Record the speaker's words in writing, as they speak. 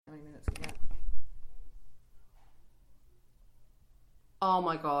Oh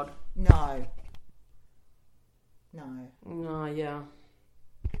my God. No. No, yeah.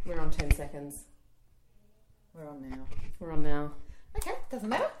 We're on 10 seconds. We're on now. We're on now. Okay, doesn't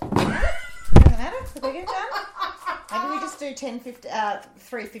matter. Doesn't matter. We'll get done. Maybe we just do 3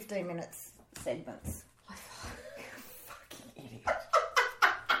 15-minute segments. Fucking idiot.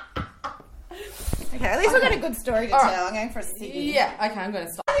 Okay, at least we've got a good story to tell. Right. I'm going for a ciggy. Yeah, okay, I'm going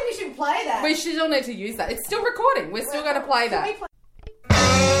to stop. I think we should play that. We still need to use that. It's still recording. We're still going to play that.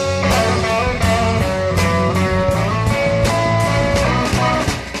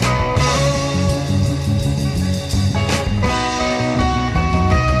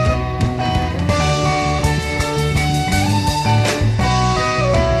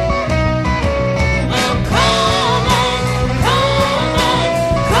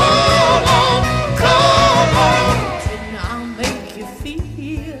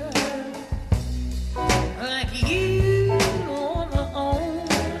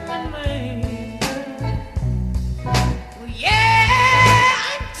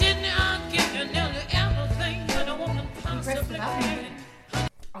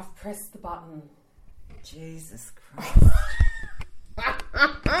 Press the button. Jesus Christ.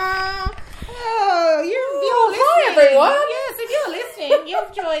 Oh, you're listening. Hi, everyone. Yes, if you're listening,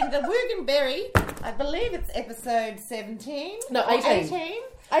 you've joined the Wooganberry. I believe it's episode 17. No, 18.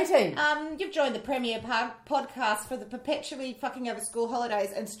 18. You've joined the premier podcast for the perpetually fucking over school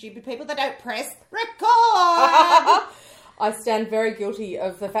holidays and stupid people that don't press record. I stand very guilty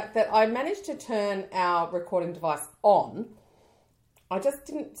of the fact that I managed to turn our recording device on. I just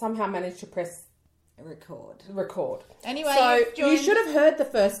didn't somehow manage to press record. Anyway, so you should have heard the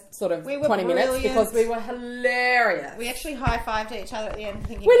first sort of 20 minutes because we were hilarious. We actually high-fived each other at the end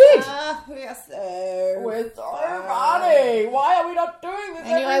thinking, we did. We're so funny. Why are we not doing this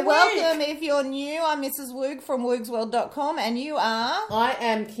anyway, every welcome. week? If you're new, I'm Mrs. Woog from woogsworld.com and you are? I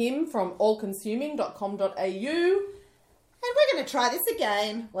am Kim from allconsuming.com.au. And we're going to try this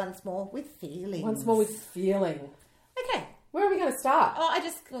again once more with feeling. Okay. Where are we going to start? Oh, I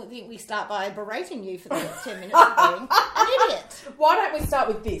just think we start by berating you for the next 10 minutes of being an idiot. Why don't we start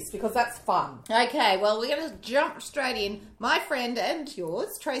with this? Because that's fun. Okay, well, we're going to jump straight in. My friend and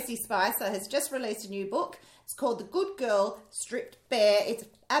yours, Tracy Spicer, has just released a new book. It's called The Good Girl Stripped Bare. It's an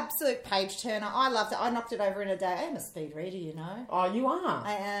absolute page-turner. I loved it. I knocked it over in a day. I'm a speed reader, you know. Oh, you are?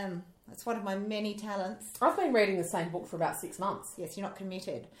 I am. It's one of my many talents. I've been reading the same book for about 6 months. Yes, you're not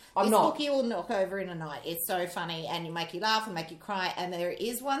committed. I'm this not. Book you will knock over in a night. It's so funny and you make you laugh and make you cry. And there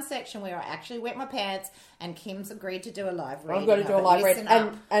is one section where I actually wet my pants and Kim's agreed to do a live read. I've got to do a live read.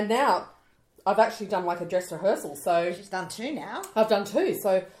 And now I've actually done like a dress rehearsal. So she's done 2 now. I've done 2.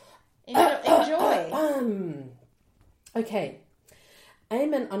 So enjoy. Okay.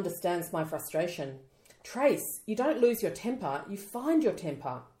 Eamon understands my frustration. Trace, you don't lose your temper. You find your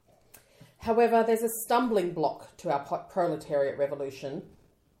temper. However, there's a stumbling block to our proletariat revolution.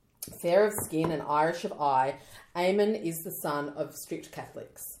 Fair of skin and Irish of eye, Eamon is the son of strict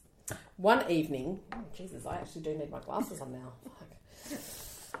Catholics. One evening... Oh, Jesus, I actually do need my glasses on now.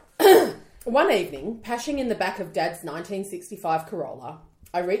 One evening, pashing in the back of Dad's 1965 Corolla,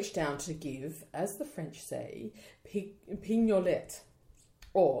 I reached down to give, as the French say, pignolette,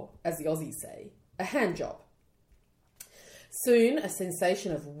 or, as the Aussies say, a hand job. Soon a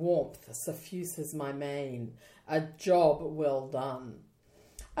sensation of warmth suffuses my mane. A job well done.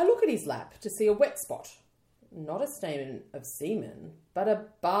 I look at his lap to see a wet spot. Not a stain of semen, but a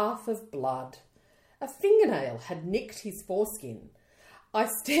bath of blood. A fingernail had nicked his foreskin. I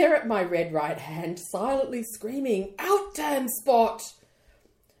stare at my red right hand, silently screaming, "Out, damn spot!"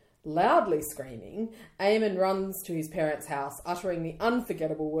 Loudly screaming, Eamon runs to his parents' house, uttering the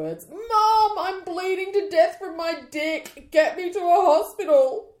unforgettable words, "Mom, I'm bleeding to death from my dick. Get me to a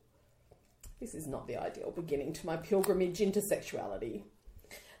hospital." This is not the ideal beginning to my pilgrimage into sexuality.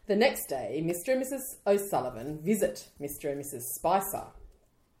 The next day, Mr. and Mrs. O'Sullivan visit Mr. and Mrs. Spicer.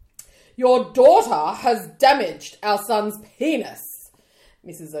 "Your daughter has damaged our son's penis,"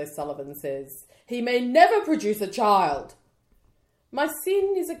 Mrs. O'Sullivan says. "He may never produce a child." My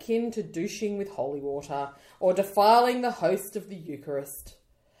sin is akin to douching with holy water or defiling the host of the Eucharist.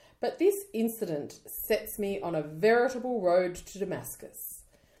 But this incident sets me on a veritable road to Damascus,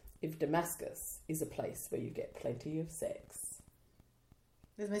 if Damascus is a place where you get plenty of sex.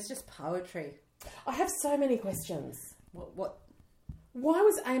 It's just poetry. I have so many questions. What? Why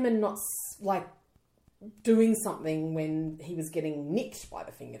was Eamon not, doing something when he was getting nicked by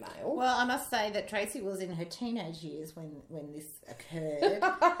the fingernail? Well, I must say that Tracy was in her teenage years when this occurred. and, he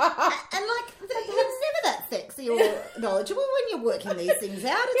was never that sexy or knowledgeable when you're working these things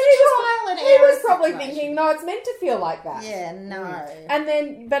out. It's He a trial and He error was probably situation. thinking, no, it's meant to feel like that. Yeah, no. And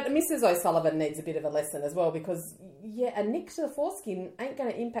then, but Mrs. O'Sullivan needs a bit of a lesson as well because, a nick to the foreskin ain't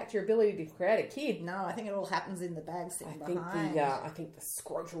going to impact your ability to create a kid. No, I think it all happens in the bag sitting behind. I think the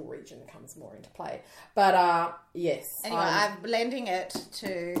scrotal region comes more into play. But yes. Anyway, I'm blending it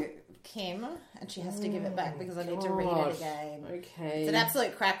to Kim, and she has to give it back because I need to read it again. Okay. It's an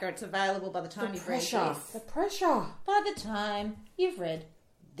absolute cracker. It's available by the time you've read this. The pressure. By the time you've read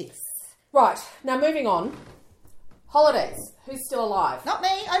this. Right, now moving on. Holidays. Who's still alive? Not me,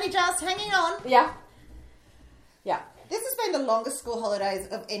 only just hanging on. Yeah. This has been the longest school holidays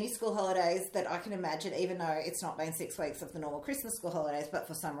of any school holidays that I can imagine, even though it's not been 6 weeks of the normal Christmas school holidays, but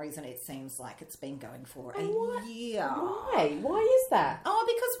for some reason it seems like it's been going for a year. Why? Why is that? Oh,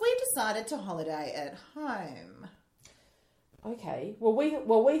 because we decided to holiday at home. Okay.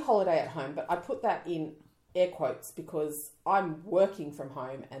 Well, we holiday at home, but I put that in air quotes because I'm working from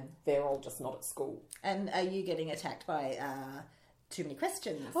home and they're all just not at school. And are you getting attacked by too many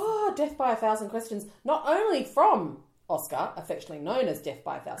questions? Oh, death by 1,000 questions. Not only from Oscar, affectionately known as Death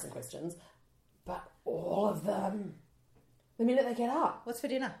by 1,000 Questions, but all of them. The minute they get up. What's for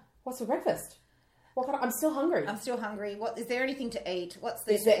dinner? What's for breakfast? I'm still hungry. I'm still hungry. What is there anything to eat? What's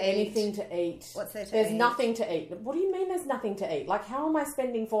there Is there anything to eat? What's there to There's eat? nothing to eat. What do you mean there's nothing to eat? Like, how am I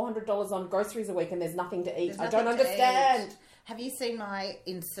spending $400 on groceries a week and there's nothing to eat? I don't understand. Have you seen my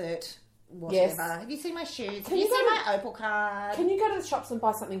insert whatever? Yes. Have you seen my shoes? Can Have you you seen go my Opal card? Can you go to the shops and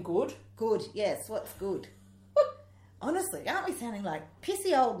buy something good? Good, yes. What's good? Honestly, aren't we sounding like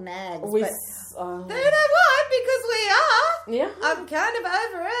pissy old nags? We, But they know why, because we are. yeah. I'm kind of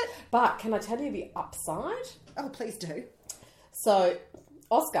over it. But can I tell you the upside? Oh, please do. So,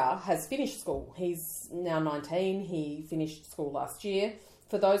 Oscar has finished school. He's now 19. He finished school last year.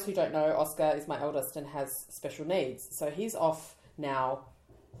 For those who don't know, Oscar is my eldest and has special needs. So he's off now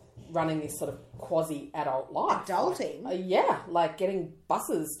running this sort of quasi-adult life. Adulting? Like getting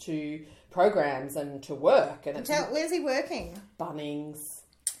buses to programs and to work. And Where's he working? Bunnings.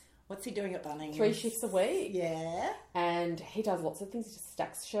 What's he doing at Bunnings? 3 shifts a week. Yeah. And he does lots of things. He just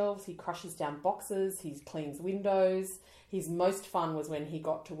stacks shelves. He crushes down boxes. He cleans windows. His most fun was when he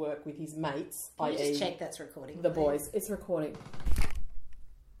got to work with his mates, Can you i.e. just check that's recording? the boys. It's recording.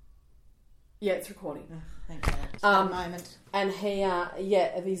 Yeah, it's recording. Oh, thank God. Just had a moment. And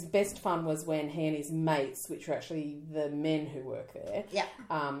his best fun was when he and his mates, which are actually the men who work there,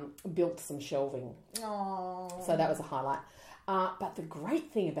 built some shelving. Oh. So that was a highlight. But the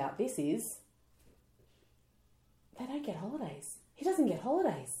great thing about this is they don't get holidays. He doesn't get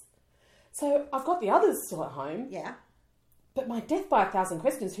holidays. So I've got the others still at home. Yeah. But my Death by 1,000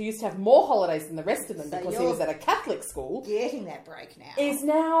 Questions, who used to have more holidays than the rest of them So because he was at a Catholic school, Getting that break now. is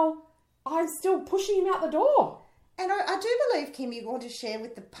now, I'm still pushing him out the door. And I do believe, Kim, you want to share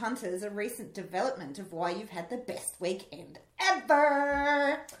with the punters a recent development of why you've had the best weekend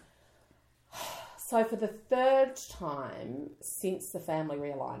ever. So for the third time since the family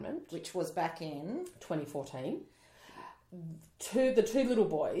realignment, Which was back in... 2014, the two little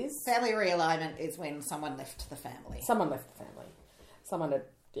boys... Family realignment is when someone left the family. Someone left the family. Someone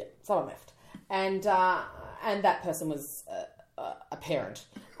left. And that person was a parent.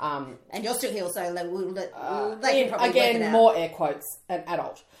 And you're still here, so they can probably again, work it out. more air quotes, an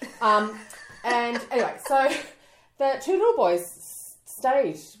adult. And anyway, so the two little boys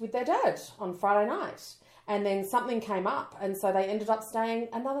stayed with their dad on Friday night. And then something came up, and so they ended up staying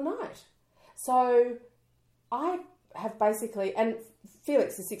another night. So I have basically... And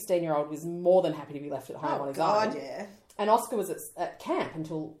Felix, the 16-year-old, was more than happy to be left at home on his own. Yeah. And Oscar was at camp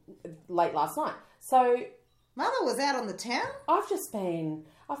until late last night. So Mother was out on the town. I've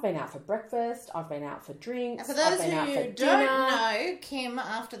been out for breakfast. I've been out for drinks. And for those I've been out who for don't dinner. know, Kim,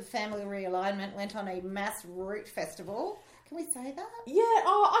 after the family realignment, went on a mass root festival. Can we say that? Yeah,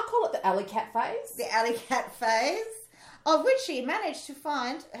 I call it the alley cat phase. The alley cat phase, of which she managed to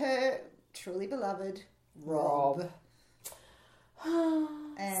find her truly beloved Rob.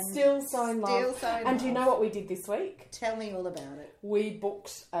 And Still so in love. And do you know what we did this week? Tell me all about it. We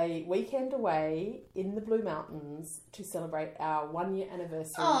booked a weekend away in the Blue Mountains to celebrate our 1 year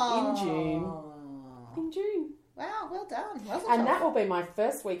anniversary in June. Wow, well done. And that will be my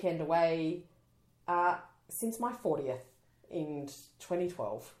first weekend away since my 40th in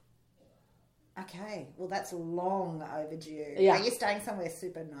 2012. Okay, well that's long overdue. Yeah. Are you staying somewhere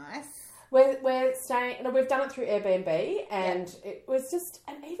super nice? We're staying, we've done it through Airbnb, and it was just,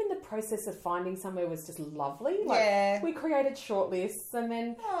 and even the process of finding somewhere was just lovely. We created shortlists, and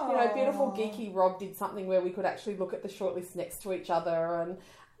then, beautiful geeky Rob did something where we could actually look at the shortlists next to each other, and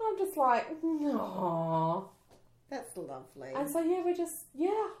I I'm just like, aww. That's lovely. And so, yeah, we're just,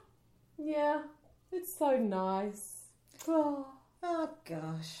 yeah, it's so nice. Oh. Oh,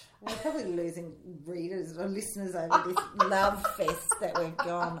 gosh. We're probably losing readers or listeners over this love fest that we've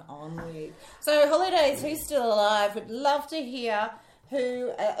gone on with. So, holidays, who's still alive? Would love to hear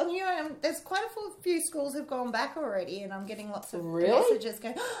who... there's quite a few schools have gone back already, and I'm getting lots of messages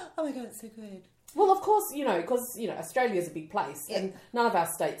going, oh, my God, it's so good. Well, of course, because, Australia's a big place and none of our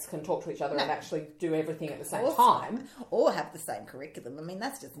states can talk to each other and actually do everything at the same time. Or have the same curriculum. I mean,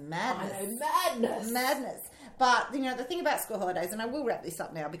 that's just madness. I know, Madness. But, the thing about school holidays, and I will wrap this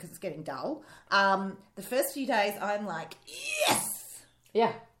up now because it's getting dull, the first few days I'm like, yes!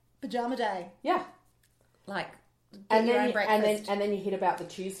 Yeah. Pajama day. Yeah. Like, and your then own breakfast. And then you hit about the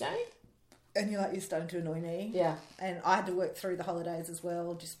Tuesday. And you're starting to annoy me. Yeah. And I had to work through the holidays as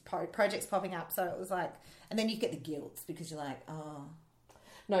well, just projects popping up. So it was like, and then you get the guilt because you're like, oh.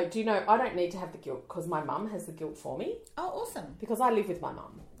 No, do you know, I don't need to have the guilt because my mum has the guilt for me. Oh, awesome. Because I live with my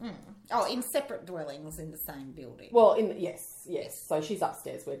mum. Mm. Oh, in separate dwellings in the same building. Well, yes. So she's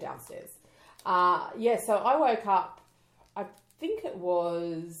upstairs, we're downstairs. So I woke up, I think it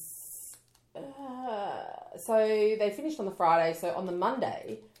was, so they finished on the Friday, so on the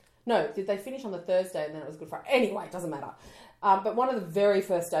Monday... No, did they finish on the Thursday and then it was Good Friday? Anyway, it doesn't matter. But one of the very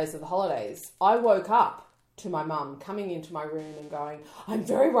first days of the holidays, I woke up to my mum coming into my room and going, I'm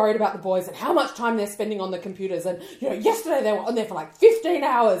very worried about the boys and how much time they're spending on the computers. And, yesterday they were on there for like 15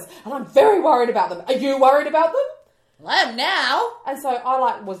 hours and I'm very worried about them. Are you worried about them? Well, I am now. And so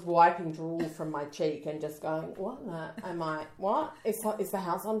I was wiping drool from my cheek and just going, what? What? Is the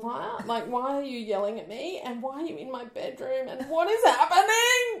house on fire? Like, why are you yelling at me? And why are you in my bedroom? And what is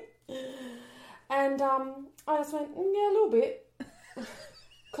happening? And I just went, yeah, a little bit.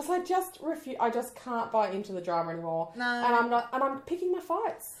 Because I just refuse. I just can't buy into the drama anymore. No. And I'm picking my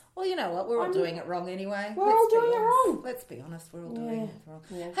fights. Well, you know what? We're all doing it wrong anyway. We're all doing it wrong. Let's be honest. We're all doing it wrong.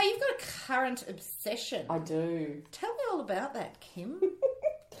 Yeah. Hey, you've got a current obsession. I do. Tell me all about that, Kim.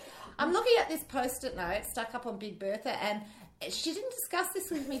 I'm looking at this Post-it note stuck up on Big Bertha, and she didn't discuss this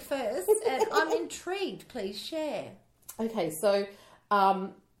with me first, and I'm intrigued. Please share. Okay, so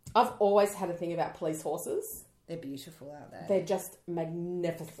I've always had a thing about police horses. They're beautiful, aren't they? They're just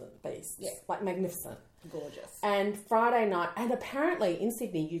magnificent beasts. Yeah. Like magnificent. Gorgeous. And Friday night, and apparently in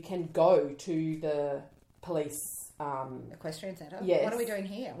Sydney you can go to the police... Equestrian Centre? Yes. What are we doing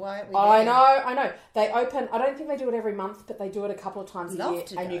here? Why aren't we I know. They open, I don't think they do it every month, but they do it a couple of times a year.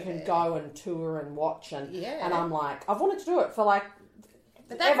 And you can go and tour and watch. And I'm like, I've wanted to do it for like...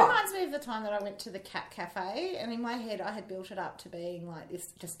 But that reminds me of the time that I went to the Cat Cafe, and in my head I had built it up to being like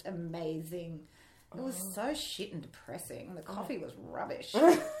this just amazing... It was so shit and depressing. The coffee was rubbish.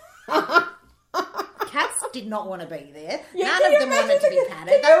 Cats did not want to be there. None of them wanted to be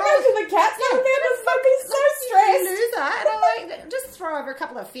patted. They were all the cats. Yeah, they would be so stressed. Loser. And I'm like, just throw over a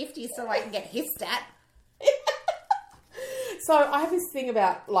couple of 50s so I can get hissed at. So I have this thing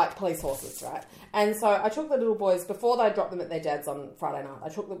about like police horses, right? And so I took the little boys before they dropped them at their dad's on Friday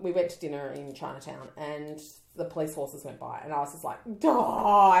night. We went to dinner in Chinatown, and the police horses went by, and I was just like,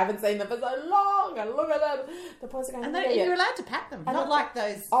 oh, I haven't seen them for so long, and look at them. The boys are going, and you're allowed to pat them, and not like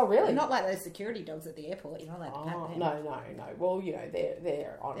those. Oh, really? Not like those security dogs at the airport. You're not allowed to pat them. No. Well,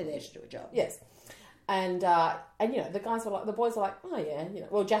 they're on. They're there to do a job. Yes. And the guys were like, the boys were like, oh yeah,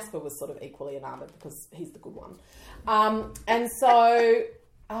 well, Jasper was sort of equally enamored because he's the good one. And so,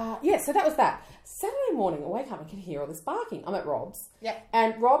 so that was that. Saturday morning, I wake up and can hear all this barking. I'm at Rob's. Yeah.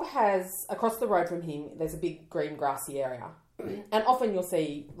 And Rob has, across the road from him, there's a big green grassy area. And often you'll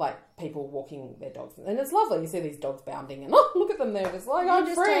see, like, people walking their dogs. And it's lovely. You see these dogs bounding and, oh, look at them there. It's like, I'm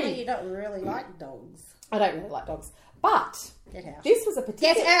free. You just told me you don't really like dogs. I don't really like dogs. But Get out. This was a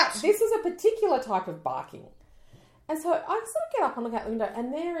particular type of barking. And so I sort of get up and look out the window,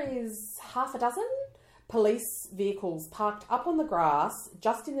 and there is half a dozen police vehicles parked up on the grass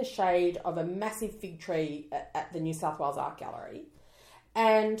just in the shade of a massive fig tree at the New South Wales Art Gallery.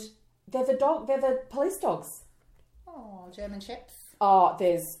 And they're the police dogs. Oh, German Shepherds. Oh,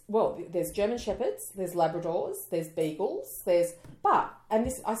 there's German Shepherds, there's Labradors, there's Beagles, Beagles?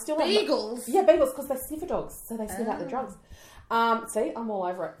 Yeah, Beagles, because they're sniffer dogs, so they sniff out the drugs. See, I'm all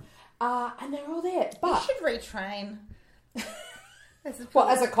over it. And they're all there. But you should retrain. As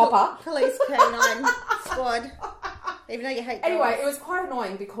a copper? Police canine squad. Even though you hate dogs. Anyway, it was quite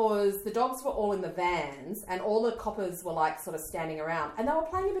annoying because the dogs were all in the vans and all the coppers were like sort of standing around and they were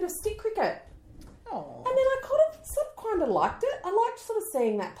playing a bit of stick cricket. Oh. And then I kind of liked it. I liked sort of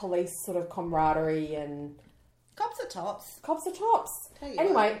seeing that police sort of camaraderie and... Cops are tops. Cops are tops.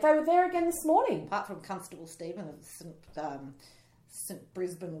 Anyway, they were there again this morning. Apart from Constable Stephen of St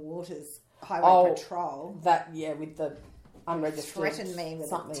Brisbane Waters Highway Patrol. That, yeah, with the unregistered Threatened me with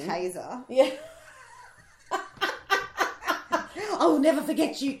something. a taser. Yeah. I'll never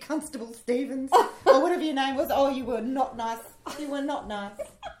forget you, Constable Stevens. Or whatever your name was. Oh, you were not nice. You were not nice.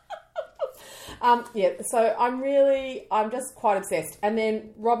 Yeah, so I'm just quite obsessed. And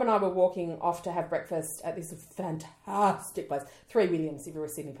then Rob and I were walking off to have breakfast at this fantastic place. 3 Williams, if you're a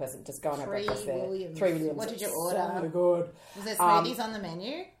Sydney person, just go and have breakfast there. 3 Williams. What did you order? So good. Was there smoothies on the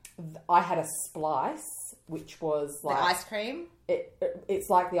menu? I had a slice, which was like... The ice cream? It's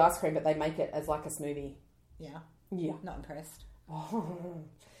like the ice cream, but they make it as like a smoothie. Yeah. Yeah. Not impressed.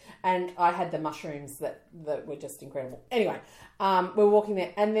 And I had the mushrooms that were just incredible. Anyway, we're walking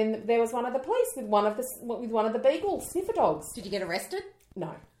there, and then there was one of the police with one of the beagle sniffer dogs. Did you get arrested?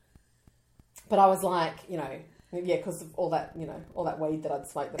 No, but I was like, because of all that weed that I'd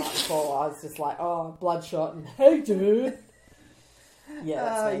smoked the night before, I was just like, oh, bloodshot, and hey, dude. Yeah,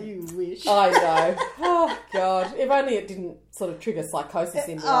 that's me. You wish. I know. Oh, God. If only it didn't sort of trigger psychosis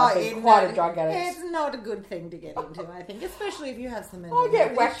in me. I've been quite a drug addict. It's not a good thing to get into, I think, especially if you have some mental I get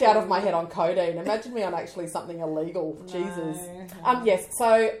health whacked issues. out of my head on codeine. Imagine me on actually something illegal. No, Jesus. no. Yes.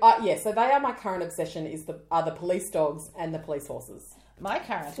 So they are my current obsession. Are the police dogs and the police horses. My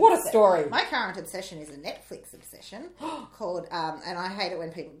current What a story. My current obsession is a Netflix obsession called, and I hate it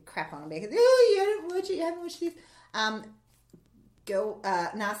when people crap on me because, oh, you haven't watched this.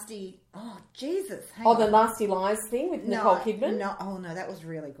 Nasty. Oh, Jesus. The Nasty Lies thing with Nicole Kidman? No, that was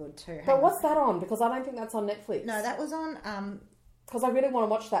really good too. But what's that on? Because I don't think that's on Netflix. No, that was on. Because I really want to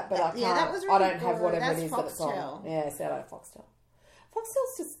watch that, but I can't. Yeah, that was really I don't have good. whatever That's it is that it's on. Foxtel. Yeah, so I don't have Foxtel.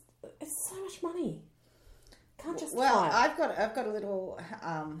 Foxtel's just, it's so much money. Can't justify Well, it. I've got a little.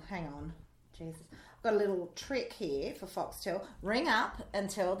 Hang on, Jesus. I've got a little trick here for Foxtel. Ring up and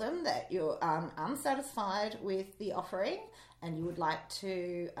tell them that you're unsatisfied with the offering and you would like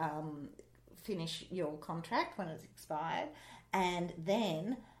to finish your contract when it's expired, and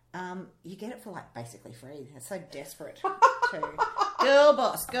then you get it for basically free. They're so desperate to. Girl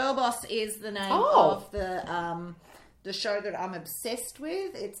Boss is the name of the show that I'm obsessed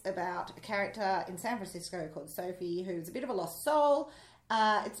with. It's about a character in San Francisco called Sophie, who's a bit of a lost soul.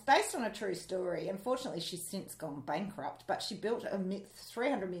 It's based on a true story. Unfortunately, she's since gone bankrupt, but she built a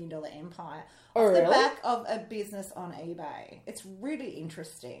 $300 million empire off the back of a business on eBay. It's really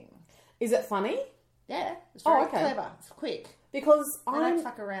interesting. Is it funny? Yeah, it's very clever. It's quick. Because I don't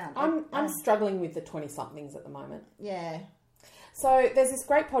fuck around. I'm struggling with the 20-somethings at the moment. Yeah. So there's this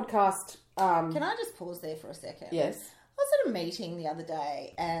great podcast. Can I just pause there for a second? Yes. I was at a meeting the other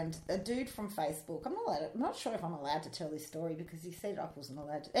day, and a dude from Facebook. I'm not sure if I'm allowed to tell this story because he said I wasn't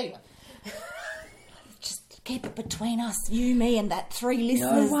allowed to. Anyway, just keep it between us, you, me, and that 3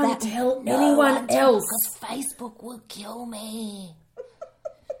 listeners. No one tell anyone else, because Facebook will kill me.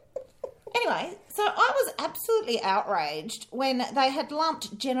 Anyway, so I was absolutely outraged when they had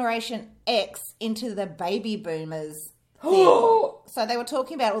lumped Generation X into the baby boomers thing. So they were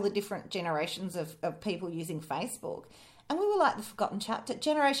talking about all the different generations of people using Facebook. And we were like the forgotten chapter.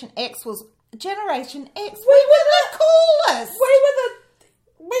 Generation X was Generation X. We were the coolest.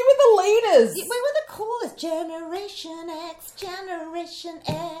 We were the leaders. We were the coolest. Generation X, Generation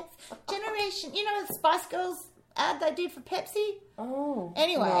X, Generation... You know the Spice Girls ad they did for Pepsi? Oh.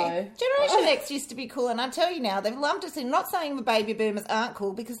 Anyway, no. Generation X used to be cool, and I tell you now, they've lumped us in. Not saying the baby boomers aren't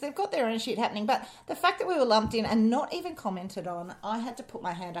cool, because they've got their own shit happening, but the fact that we were lumped in and not even commented on, I had to put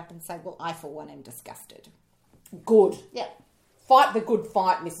my hand up and say, well, I for one am disgusted. Good. Yeah. Fight the good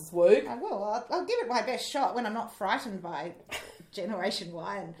fight, Mrs. Woog. I will. I'll give it my best shot when I'm not frightened by Generation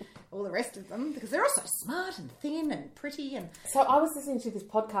Y and all the rest of them, because they're all so smart and thin and pretty. And So I was listening to this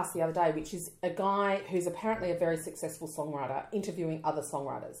podcast the other day, which is a guy who's apparently a very successful songwriter interviewing other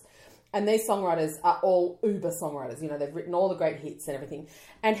songwriters. And these songwriters are all uber songwriters. You know, they've written all the great hits and everything.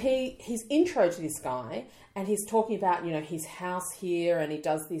 And his intro to this guy, and he's talking about, you know, his house here, and he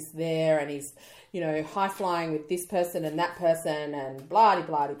does this there, and he's, you know, high-flying with this person and that person, and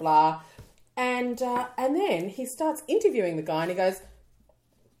blah-de-blah-de-blah. And then he starts interviewing the guy, and he goes,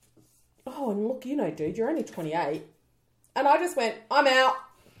 oh, and look, you know, dude, you're only 28. And I just went, I'm out.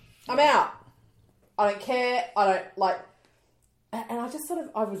 I don't care. I don't, like... And I just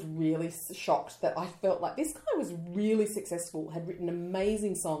I was really shocked that I felt like this guy was really successful, had written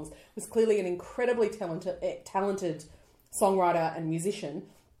amazing songs, was clearly an incredibly talented songwriter and musician.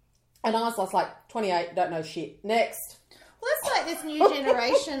 And I was just like, 28, don't know shit. Next. well, that's like this new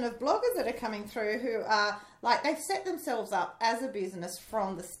generation of bloggers that are coming through who are like, they've set themselves up as a business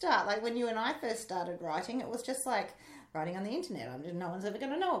from the start. Like when you and I first started writing, it was just like writing on the internet. No one's ever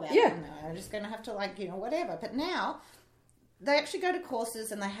going to know about it. No, I'm just going to have to, like, you know, whatever. But now they actually go to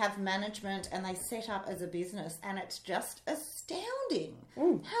courses and they have management and they set up as a business, and it's just astounding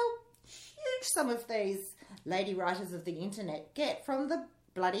how huge some of these lady writers of the internet get from the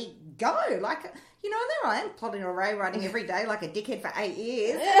bloody go. Like, you know, there I am plodding away writing every day like a dickhead for 8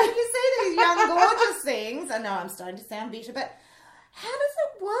 years. And you see these young gorgeous things. I know I'm starting to sound bitter, but how does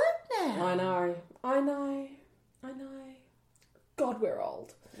it work now? I know. God, we're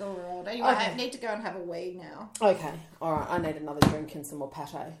old. We're old. Anyway, Okay. I need to go and have a wee now. Okay, all right. I need another drink and some more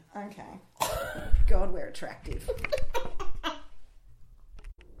pate. Okay. God, we're attractive.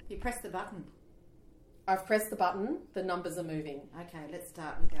 You press the button. I've pressed the button. The numbers are moving. Okay, let's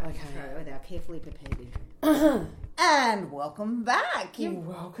start with our intro, with our carefully prepared intro. And welcome back.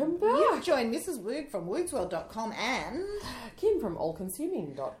 Welcome back. You've joined Mrs. Woog from woogsworld.com and Kim from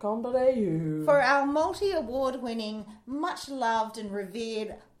allconsuming.com.au for our multi-award-winning, much-loved and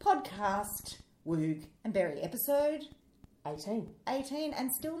revered podcast, Woog and Berry, episode 18. 18,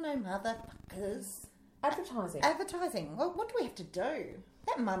 and still no motherfuckers. Advertising. Well, what do we have to do?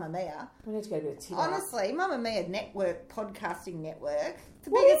 That Mamma Mia. We need to go to a tit. Honestly, Mamma Mia Network, podcasting network.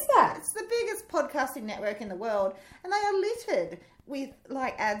 What is that? It's the biggest podcasting network in the world, and they are littered with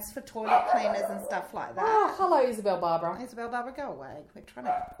like ads for toilet cleaners and stuff like that. Oh, hello, Isabel Barbara. Isabel Barbara, go away. We're trying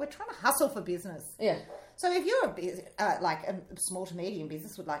to hustle for business. Yeah. So if you're like a small to medium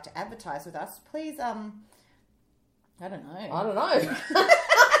business would like to advertise with us, please I don't know.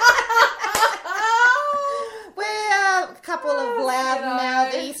 We're a couple of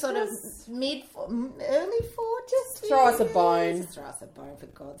loud-mouthy, sort of early 40s. Throw us a bone. Just throw us a bone, for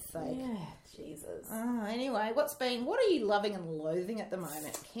God's sake. Yeah, Jesus. Anyway, what are you loving and loathing at the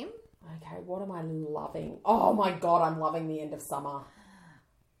moment, Kim? Okay, what am I loving? Oh my God, I'm loving the end of summer.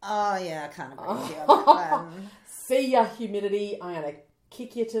 Oh yeah, I can't agree with you on that one. See ya, humidity. I'm going to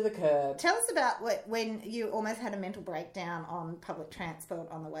kick you to the curb. Tell us about when you almost had a mental breakdown on public transport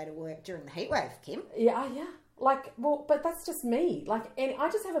on the way to work during the heatwave, Kim. Yeah. Like, well, but that's just me. Like, and I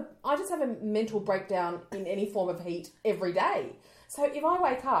just have a mental breakdown in any form of heat every day. So if I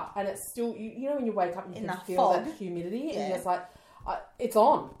wake up and it's still, you know, when you wake up and you can feel fog. that humidity, Yeah. and you're just like, it's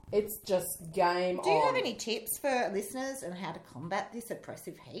on. It's just game on. Do you have any tips for listeners on how to combat this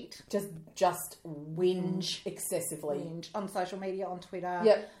oppressive heat? Just whinge excessively. Whinge on social media, on Twitter.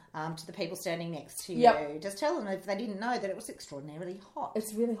 Yep. To the people standing next to Yep. you. Just tell them if they didn't know that it was extraordinarily hot.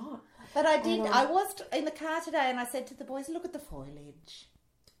 It's really hot. But I did. I was in the car today and I said to the boys, look at the foliage.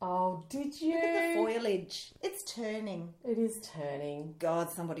 Oh, did you? Look at the foliage. It's turning. It is turning. God,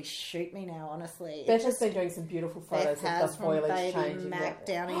 somebody shoot me now, honestly. Beth has been doing some beautiful photos of the foliage Baby changing. Mac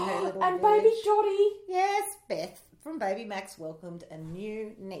down in her little and village. Baby Dottie. Yes, Beth from Baby Mac's welcomed a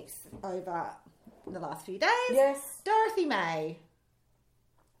new niece over the last few days. Yes. Dorothy May.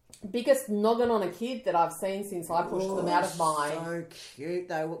 Biggest noggin on a kid that I've seen since I pushed them out of mine. So cute,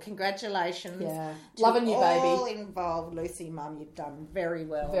 though. Well, congratulations. Yeah. to Loving you, baby. all involved. Lucy, Mum, you've done very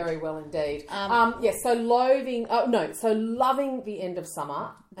well. Very well indeed. So loving the end of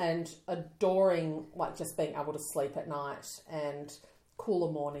summer and adoring like just being able to sleep at night and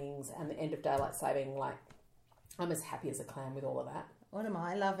cooler mornings and the end of daylight saving. Like, I'm as happy as a clam with all of that. What am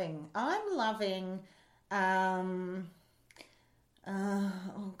I loving? I'm loving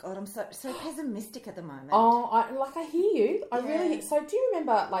oh God, I'm so pessimistic at the moment. Oh, I hear you. I Yeah. really. So, do you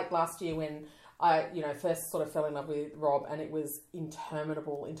remember like last year when I, first sort of fell in love with Rob, and it was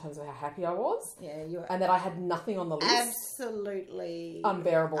interminable in terms of how happy I was, Yeah, you're and that I had nothing on the list. absolutely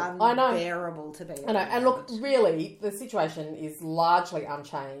Unbearable. I know. Unbearable to be. I know. And look, really, the situation is largely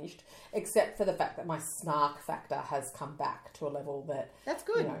unchanged, except for the fact that my snark factor has come back to a level that That's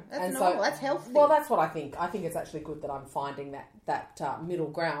good. That's and normal. That's healthy. Well, that's what I think. I think it's actually good that I'm finding that middle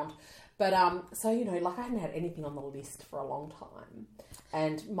ground. But like I hadn't had anything on the list for a long time,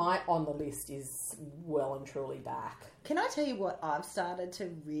 and my on the list is well and truly back. Can I tell you what I've started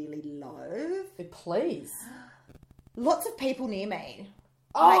to really loathe? Please. Lots of people near me.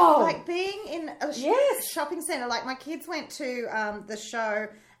 Oh, Like being in a shopping centre. Like my kids went to the show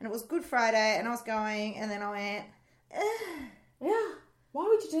and it was Good Friday and I was going and then I went, yeah. Why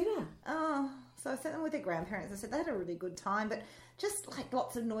would you do that? oh. So I sent them with their grandparents. I said they had a really good time, but just like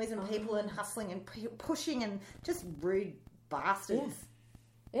lots of noise and people and hustling and pushing and just rude bastards.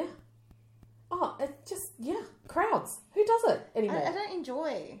 Yeah. Oh, it just, crowds. Who does it anymore? I don't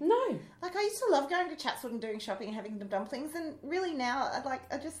enjoy. No. Like I used to love going to Chatswood and doing shopping and having the dumplings, and really now I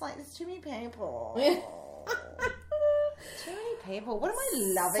just like there's too many people. Too many people. What am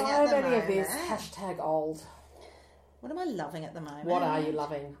I loving at the moment? So many of this hashtag old. What am I loving at the moment? What are you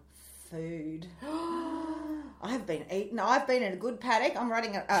loving? Food. I've been eating. I've been in a good paddock. I'm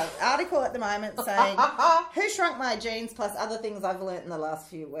writing an article at the moment saying who shrunk my jeans plus other things I've learnt in the last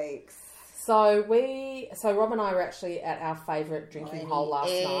few weeks. So Rob and I were actually at our favourite drinking hole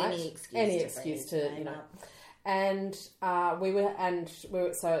last night. Any excuse to you know. And we were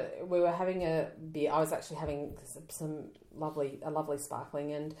having a beer. I was actually having a lovely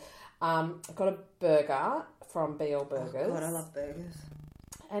sparkling, and I got a burger from BL Burgers. Oh God, I love burgers.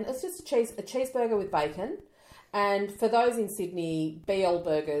 And it's just a cheeseburger with bacon. And for those in Sydney, BL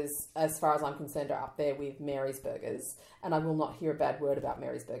Burgers, as far as I'm concerned, are up there with Mary's Burgers. And I will not hear a bad word about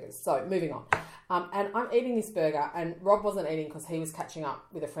Mary's Burgers. So, moving on. And I'm eating this burger, and Rob wasn't eating because he was catching up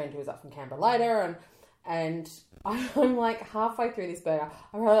with a friend who was up from Canberra later. And I'm like halfway through this burger.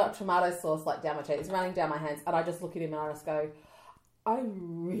 I roll up tomato sauce like down my cheek. It's running down my hands. And I just look at him and I just go, I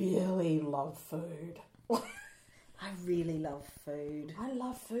really love food. I really love food. I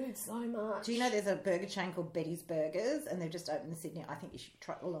love food so much. Do you know there's a burger chain called Betty's Burgers, and they've just opened in Sydney? I think you should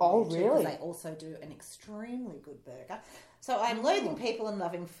try along. Oh, really? They also do an extremely good burger. So I'm loathing people and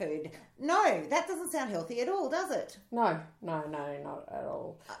loving food. No, that doesn't sound healthy at all, does it? No, not at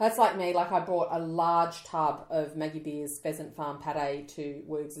all. That's like me. Like I brought a large tub of Maggie Beer's Pheasant Farm pate to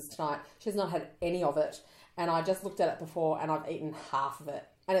Worgs' tonight. She's not had any of it, and I just looked at it before, and I've eaten half of it.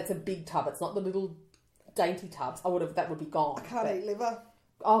 And it's a big tub. It's not the little dainty tubs. That would be gone. I can't eat liver.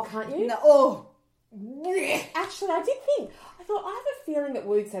 Oh, can't you? No. Oh. Actually, I thought, I have a feeling that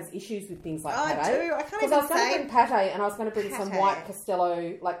Worgs has issues with things like pate. I do. I can't even say. Because I was going to bring pate, and I was going to bring some white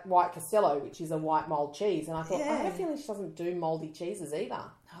Castello, which is a white mould cheese. And I thought, I have a feeling she doesn't do mouldy cheeses either.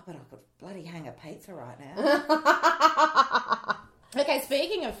 Oh, but I could bloody hang a pizza right now. Okay,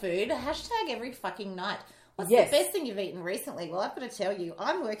 speaking of food, hashtag every fucking night. What's the best thing you've eaten recently? Well, I've got to tell you,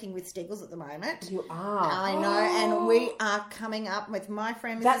 I'm working with Steggles at the moment. You are. I know, and we are coming up with my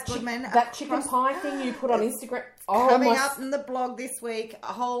friend Mrs. Goodman. That chicken pie thing you put on Instagram. Coming up in the blog this week.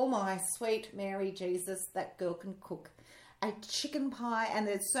 Oh, my sweet Mary Jesus, that girl can cook. A chicken pie, and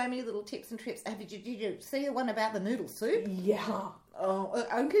there's so many little tips and trips. Did you see the one about the noodle soup? Yeah. Oh,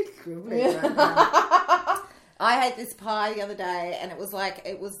 I'm just scribbling right now. I had this pie the other day, and it was like...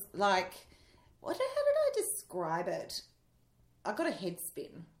 how did I describe it? I got a head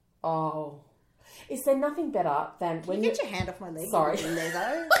spin. Oh. Is there nothing better than when you... get your hand off my leg? Sorry.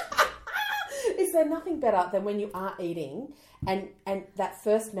 Leather? Is there nothing better than when you are eating and that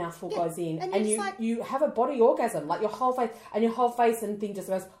first mouthful goes in and you have a body orgasm, like your whole face and thing just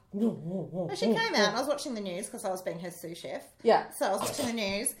goes... Well, she came out and I was watching the news because I was being her sous chef. Yeah. So I was watching the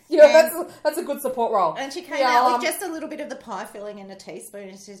news. Yeah, that's a good support role. And she came out with just a little bit of the pie filling in a teaspoon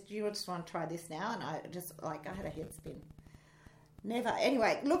and she says, do you just want to try this now? And I had a head spin. Never.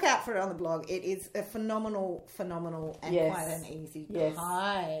 Anyway, look out for it on the blog. It is a phenomenal, and quite an easy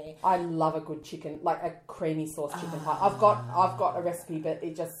pie. I love a good chicken, like a creamy sauce chicken pie. I've got a recipe, but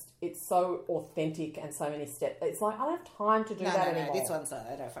it's so authentic and so many steps. It's like I don't have time to do that anymore. This one's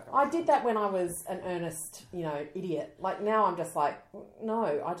I don't fuck around. I did that when I was an earnest, idiot. Like now I'm just like,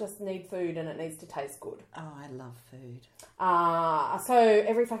 no, I just need food and it needs to taste good. Oh, I love food. So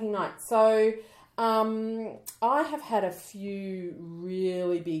every fucking night. So I have had a few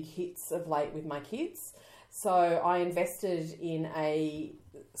really big hits of late with my kids. So I invested in a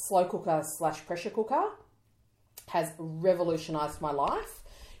slow cooker / pressure cooker. Has revolutionised my life.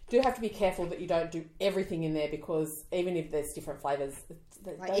 Do have to be careful that you don't do everything in there because even if there's different flavours...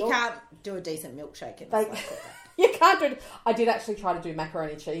 can't do a decent milkshake in a slow cooker. You can't do it. I did actually try to do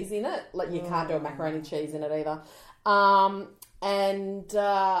macaroni cheese in it. Like you can't do a macaroni cheese in it either.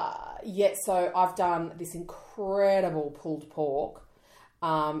 So I've done this incredible pulled pork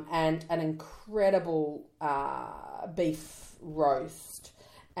and an incredible beef roast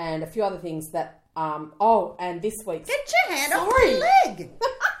and a few other things that... and this week... Get your hand off my leg!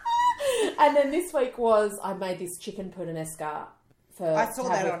 And then this week I made this chicken puttanesca for... I saw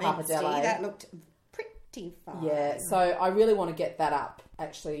that on Insta. That looked pretty fun. Yeah, so I really want to get that up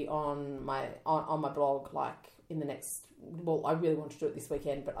actually on my blog, like in the next... Well, I really want to do it this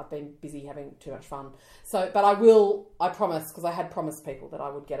weekend, but I've been busy having too much fun. So, but I promise, because I had promised people that I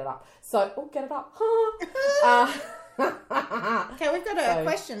would get it up. So, get it up. Okay, we've got a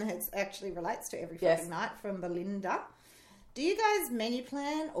question that actually relates to every fucking night from Belinda. Do you guys menu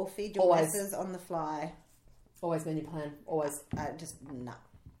plan or feed your masses on the fly? Always menu plan. Always. No.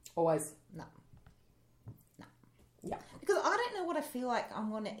 Always. No. Yeah. Because I don't know what I feel like I'm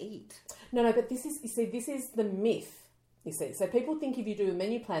going to eat. No, but this is the myth. You see, so people think if you do a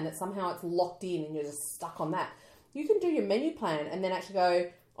menu plan that somehow it's locked in and you're just stuck on that. You can do your menu plan and then actually go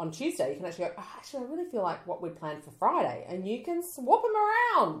on Tuesday. You can actually go, I really feel like what we planned for Friday, and you can swap them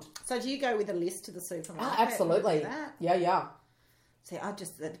around. So do you go with a list to the supermarket? Absolutely. Yeah. See,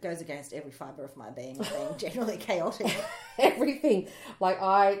 that goes against every fibre of my being generally chaotic. Everything. Like,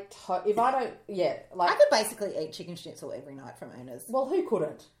 if I don't, I could basically eat chicken schnitzel every night from Una's. Well, who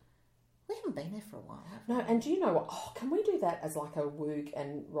couldn't? We haven't been there for a while. No, and do you know what? Oh, can we do that as like a Woog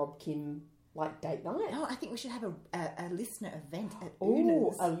and Rob Kim date night? No, I think we should have a listener event at Ooh,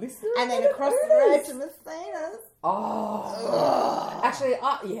 Una's. a listener and then event across at the road Una's. to Messina's. Oh. Actually,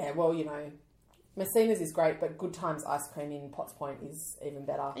 well, Messina's is great, but Good Times ice cream in Potts Point is even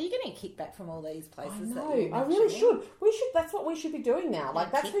better. Are you getting a kickback from all these places? I really should. That's what we should be doing now.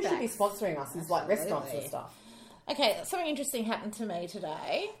 Like, that's who should be sponsoring us, is like restaurants and stuff. Okay, something interesting happened to me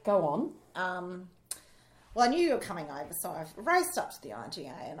today. Go on. Well, I knew you were coming over, so I've raced up to the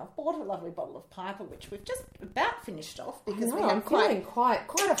IGA and I've bought a lovely bottle of Piper, which we've just about finished off because we had quite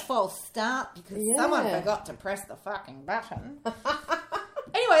a false start because someone forgot to press the fucking button.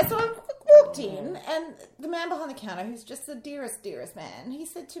 Anyway, so I walked in and the man behind the counter, who's just the dearest man, he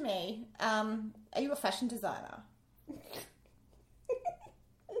said to me, are you a fashion designer?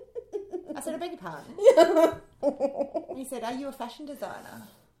 I said, I beg your pardon? He said, are you a fashion designer?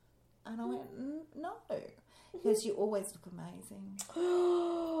 And I went, no. He goes, you always look amazing.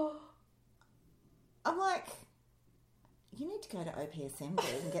 I'm like, you need to go to OPSM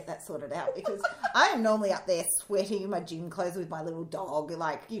and get that sorted out because I am normally up there sweating in my gym clothes with my little dog,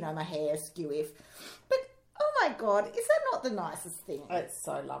 like, my hair skew-if. But, oh my God, is that not the nicest thing? It's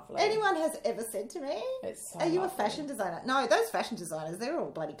so lovely. Anyone has ever said to me, are you a fashion designer? No, those fashion designers, they're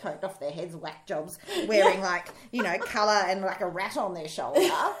all bloody coked off their heads, whack jobs, wearing colour and like a rat on their shoulder. And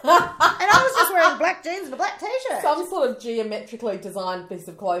I was just wearing black jeans and a black t-shirt. Some sort of geometrically designed piece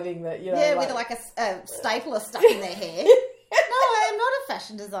of clothing that, with like a stapler stuck in their hair. No, I am not a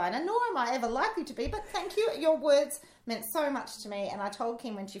fashion designer, nor am I ever likely to be, but thank you. Your words meant so much to me, and I told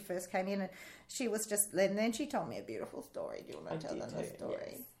Kim when she first came in, and she was and then she told me a beautiful story. Do you want to tell them the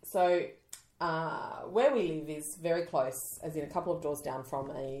story? Yes. So, where we live is very close, as in a couple of doors down from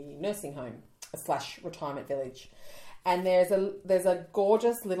a nursing home / retirement village. And there's a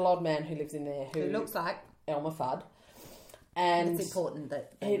gorgeous little old man who lives in there who looks like Elmer Fudd. And it's important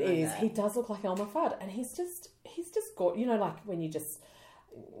that it is. That. He does look like Elmer Fudd, and he's just gorgeous. Like when you just,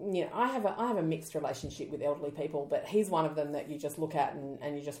 I have a mixed relationship with elderly people, but he's one of them that you just look at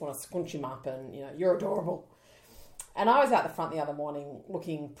and you just want to scrunch him up, and you're adorable. And I was out the front the other morning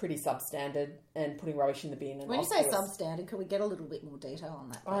looking pretty substandard and putting rubbish in the bin. And when you say substandard, can we get a little bit more detail on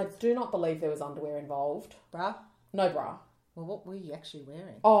that, please? I do not believe there was underwear involved. Bra? No bra. Well, what were you actually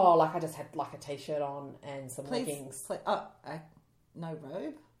wearing? Oh, I just had like a t-shirt on and some leggings. No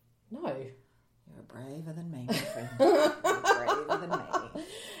robe? No. You're braver than me, my friend. You're braver than me.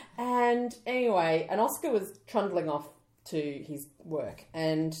 And anyway, Oscar was trundling off to his work,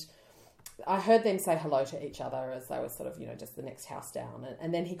 and I heard them say hello to each other as they were sort of, just the next house down.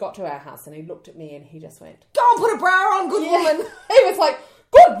 And then he got to our house and he looked at me and he just went, "Go and put a bra on, good woman." He was like,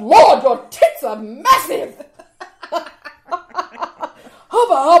 "Good Lord, your tits are massive."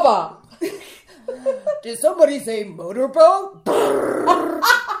 Hubba. Did somebody say motorboat?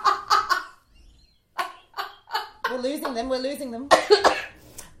 We're losing them.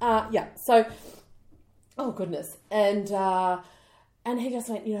 So, oh goodness. And he just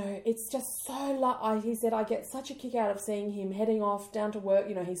went, it's just so he said, I get such a kick out of seeing him heading off down to work.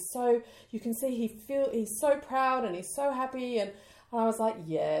 He's so, you can see he's so proud and he's so happy. And I was like,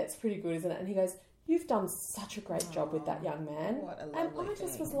 yeah, it's pretty good, isn't it? And he goes, "You've done such a great job with that young man." What a lovely And I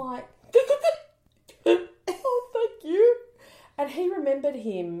just thing. was like, oh, thank you. And he remembered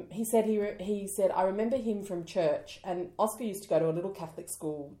him. He said, I remember him from church. And Oscar used to go to a little Catholic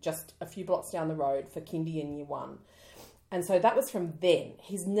school just a few blocks down the road for kindy in year 1. And so that was from then.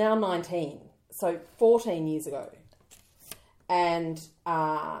 He's now 19. So 14 years ago. And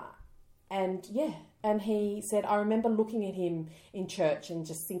he said, I remember looking at him in church and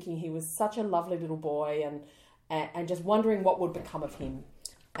just thinking he was such a lovely little boy and just wondering what would become of him.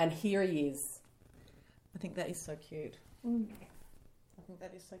 And here he is. I think that is so cute. I think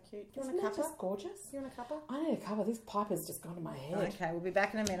that is so cute. Do you Isn't want a that cuppa? just gorgeous? You want a cuppa? I need a cover. This Piper's just gone to my head. Okay, we'll be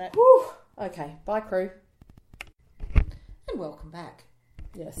back in a minute. Whew. Okay, bye crew. And welcome back.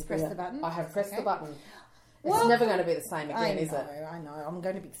 Yes, You press the button? I have pressed the button. Well, It's never going to be the same again, is it? I know. I'm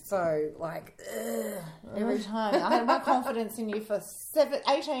going to be so, every time. I had my confidence in you for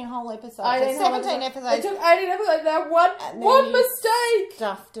 18 whole episodes. 17 episodes. It took 18 episodes. Now one mistake.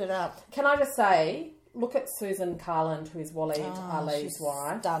 Stuffed it up. Can I just say, look at Susan Carland, who is Waleed Ali's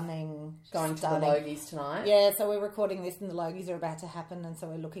wife. Stunning. Going to the Logies tonight. Yeah, so we're recording this and the Logies are about to happen, and so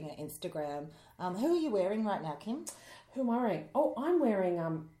we're looking at Instagram. Who are you wearing right now, Kim? Who am I wearing? Oh, I'm wearing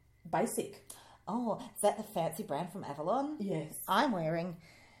Basic. Oh, is that the fancy brand from Avalon? Yes. I'm wearing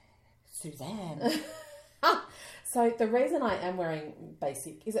Suzanne. So the reason I am wearing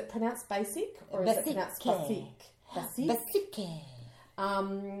Basic, is it pronounced Basic or is it pronounced Basic? Basic.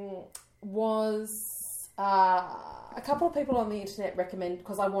 Was a couple of people on the internet recommend,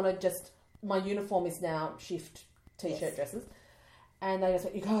 because I wanted just, my uniform is now shift t-shirt dresses, and they just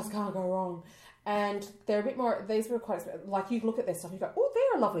went, you guys can't go wrong. And they're a bit more, these were quite expensive. Like, you look at their stuff and you go, oh,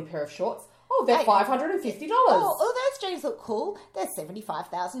 they're a lovely pair of shorts. Oh, they're $550. Oh, those jeans look cool. They're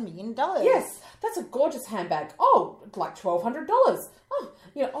 $75,000 million. Yes, that's a gorgeous handbag. Oh, like $1,200. Oh,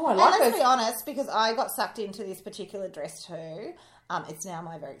 yeah. Oh, I like and let's those. be honest, because I got sucked into this particular dress too. It's now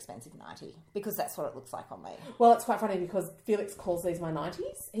my very expensive 90 because that's what it looks like on me. Well, it's quite funny because Felix calls these my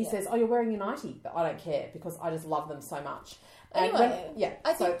 90s. He says, "Oh, you're wearing your 90," but I don't care because I just love them so much. Anyway,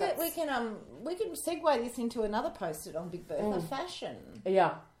 I so think that we can segue this into another posted on Big Bertha fashion.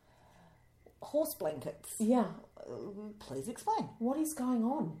 Yeah. Horse blankets. Yeah. Please explain. What is going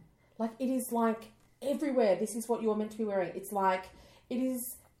on? Like, it is like everywhere. This is what you're meant to be wearing. It's like, it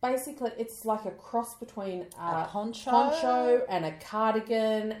is basically, it's like a cross between a poncho and a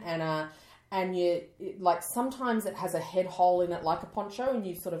cardigan and you, like, sometimes it has a head hole in it like a poncho and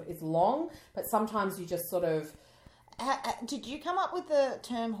you sort of, it's long, but sometimes you just sort of... Did you come up with the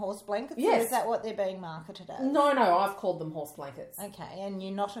term horse blankets? Yes. Or is that what they're being marketed as? No, I've called them horse blankets. Okay, and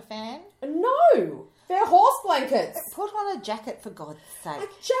you're not a fan? No, they're horse blankets. Put on a jacket for God's sake. A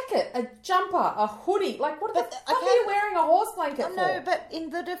jacket, a jumper, a hoodie. Like, what the fuck are you wearing a horse blanket for? No, but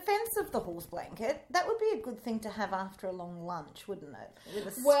in the defence of the horse blanket, that would be a good thing to have after a long lunch, wouldn't it? With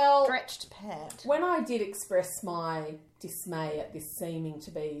a stretched pant. When I did express my dismay at this seeming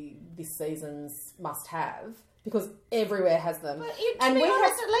to be this season's must-have, because everywhere has them. But at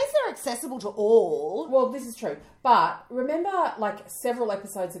least they're accessible to all. Well, this is true. But remember, like, several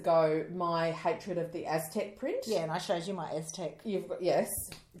episodes ago, my hatred of the Aztec print? Yeah, and I showed you my Aztec. Yes.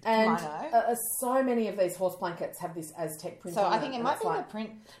 And so many of these horse blankets have this Aztec print on it. So I think it might be the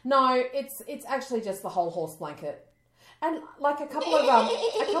print. No, it's actually just the whole horse blanket. And, like, a couple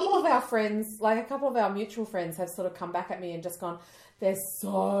of our friends, like a couple of our mutual friends have sort of come back at me and just gone, they're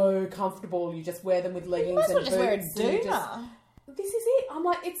so comfortable. You just wear them with leggings and boots. You might as well just wear a doona. This is it. I'm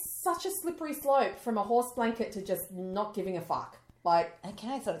like, it's such a slippery slope from a horse blanket to just not giving a fuck. Like,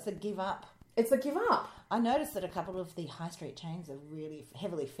 okay, so it's a give up. It's a give up. I noticed that a couple of the high street chains are really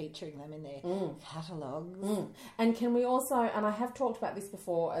heavily featuring them in their catalogues. And can we also, and I have talked about this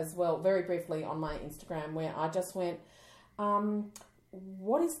before as well, very briefly on my Instagram, where I just went,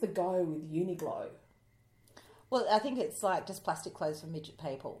 what is the go with Uniqlo? Well, I think it's like just plastic clothes for midget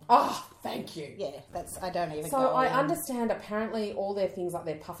people. Oh, thank you. Yeah, I don't even So go I in. understand apparently all their things like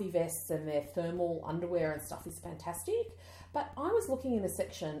their puffy vests and their thermal underwear and stuff is fantastic. But I was looking in a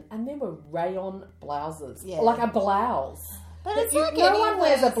section and there were rayon blouses. Yeah. Like a blouse. But it's like no one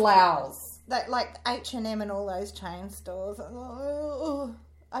wears a blouse. That, like H&M and all those chain stores.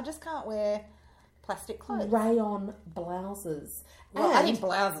 I just can't wear plastic clothes. Rayon blouses. Well, I think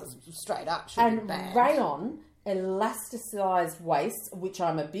blouses straight up should be banned. Rayon elasticized waist, which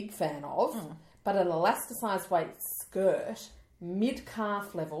I'm a big fan of, but an elasticized waist skirt,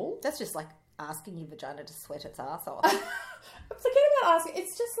 mid-calf level. That's just like asking your vagina to sweat its ass off. Forget about asking.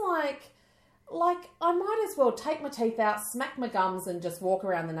 It's just like I might as well take my teeth out, smack my gums, and just walk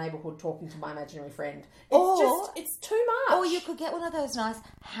around the neighbourhood talking to my imaginary friend. It's too much. Or you could get one of those nice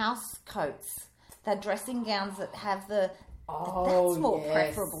house coats. They're dressing gowns that have the... that's more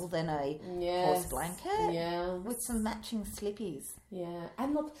preferable than a horse blanket. Yeah. With some matching slippies. Yeah.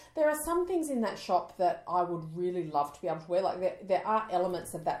 And look, there are some things in that shop that I would really love to be able to wear. Like there are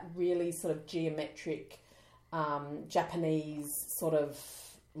elements of that really sort of geometric Japanese sort of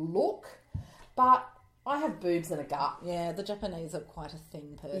look. But I have boobs and a gut. Yeah, the Japanese are quite a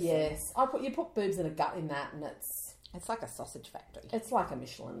thin person. Yes. You put boobs and a gut in that and it's like a sausage factory. It's like a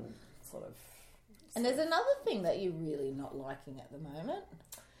Michelin sort of... And there's another thing that you're really not liking at the moment.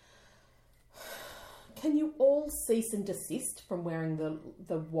 Can you all cease and desist from wearing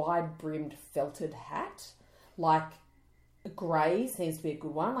the wide-brimmed felted hat? Like, grey seems to be a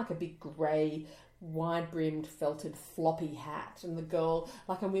good one, like a big grey, wide-brimmed felted floppy hat. And the girl,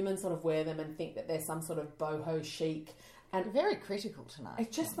 like, and women sort of wear them and think that they're some sort of boho chic. And very critical tonight.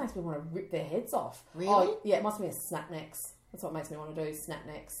 It just makes me want to rip their heads off. Really? Oh, yeah, it must be a snap necks. That's what makes me want to do, snap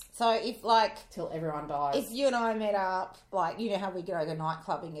necks. So if, like... Till everyone dies. If you and I met up, like, you know how we go to night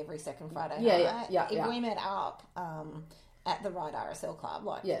clubbing every second Friday night? Yeah. If we met up at the Right RSL Club,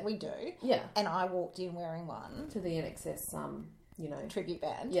 like we do, and I walked in wearing one... To the NXS, tribute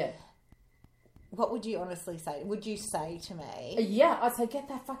band. Yeah. What would you honestly say? Would you say to me? Yeah, I'd say, get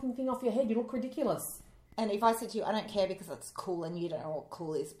that fucking thing off your head. You look ridiculous. And if I said to you, I don't care because it's cool and you don't know what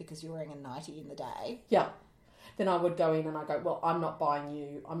cool is because you're wearing a nightie in the day. Yeah. Then I would go in and I go, well, I'm not buying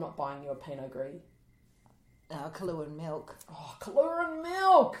you a Pinot Gris. Kahlua and milk. Oh, Kahlua and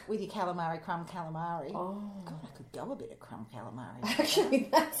milk! With your calamari, crumb calamari. Oh. God, I could go a bit of crumb calamari. Actually,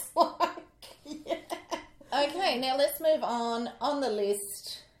 that's like... Yeah. Okay, now let's move on. On the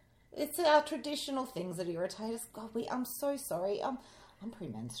list, it's our traditional things that irritate us. God, I'm so sorry. I'm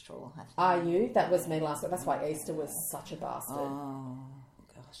premenstrual. I think. Are you? That was me last week. That's why Easter was such a bastard. Oh,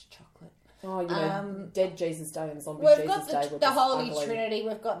 gosh, chocolate. Oh, you know, Dead Jesus Day and Zombie We've Jesus got Day. the Holy Trinity.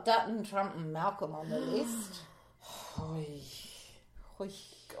 We've got Dutton, Trump and Malcolm on the list. Oy.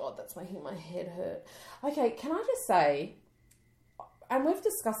 God, that's making my head hurt. Okay, can I just say, and we've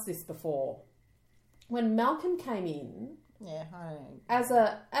discussed this before, when Malcolm came in, yeah,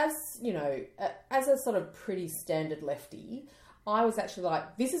 as you know, as a sort of pretty standard lefty, I was actually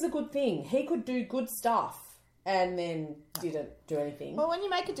like, this is a good thing. He could do good stuff. And then didn't do anything. Well, when you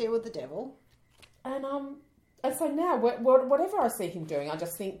make a deal with the devil. And so now, whatever I see him doing, I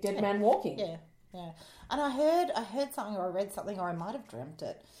just think dead man walking. Yeah, yeah. And I heard something or I read something or I might have dreamt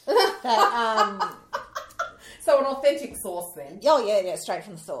it. That, so an authentic source then. Oh, yeah, straight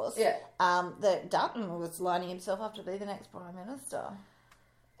from the source. Yeah. That Dutton was lining himself up to be the next Prime Minister.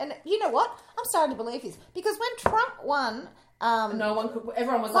 And you know what? I'm starting to believe this. Because when Trump won... no one could...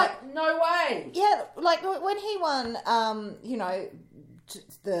 Everyone was like, no way! Yeah, like when he won,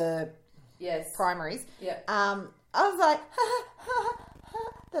 the primaries, I was like,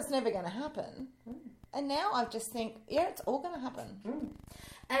 that's never going to happen. Mm. And now I just think, yeah, it's all going to happen. Mm.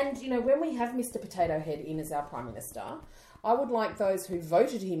 And, you know, when we have Mr. Potato Head in as our Prime Minister, I would like those who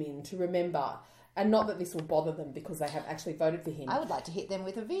voted him in to remember, and not that this will bother them because they have actually voted for him. I would like to hit them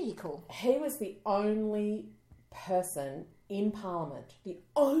with a vehicle. He was the only person in Parliament, the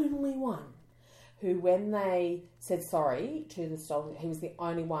only one who, when they said sorry to the stolen, he was the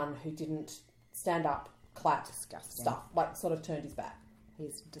only one who didn't stand up, clap, disgusting stuff, like sort of turned his back.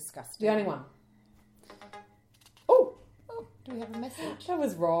 He's disgusting. The only one. Oh, do we have a message? That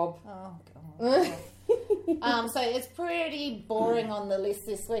was Rob. Oh, God. So it's pretty boring on the list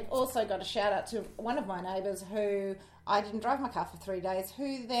this week. Also got a shout out to one of my neighbours who I didn't drive my car for 3 days,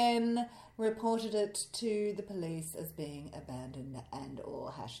 who then reported it to the police as being abandoned and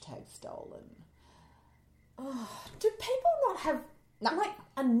or #stolen. Oh, do people not have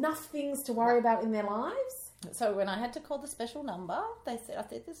enough things to worry about in their lives? So when I had to call the special number, I said,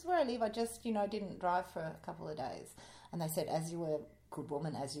 this is where I live. I just, didn't drive for a couple of days. And they said, as you were, good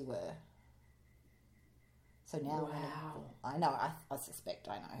woman, as you were. So now I know, I suspect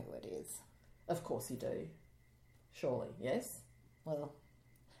I know who it is. Of course you do. Surely, yes? Well,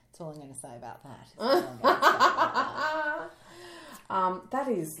 that's all I'm going to say about that. That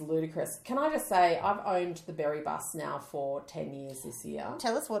is ludicrous. Can I just say, I've owned the Berry Bus now for 10 years this year.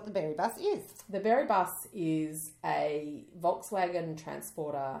 Tell us what the Berry Bus is. The Berry Bus is a Volkswagen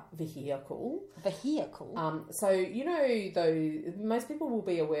Transporter vehicle. Vehicle? So, most people will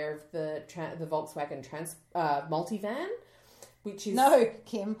be aware of the Volkswagen multivan, which is... No,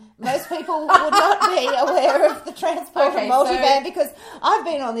 Kim. Most people would not be aware of the Transporter multivan because I've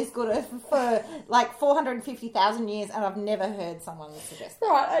been on this good earth for like 450,000 years and I've never heard someone suggest that.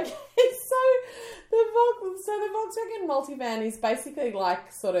 Right, okay. So the Volkswagen multivan is basically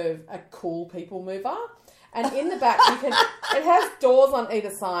like sort of a cool people mover. And in the back, it has doors on either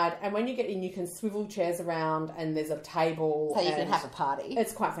side. And when you get in, you can swivel chairs around and there's a table. So you can have a party.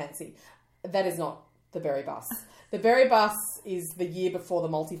 It's quite fancy. That is not the Berry Bus. The Berry Bus is the year before the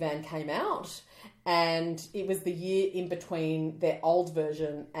multivan came out, and it was the year in between their old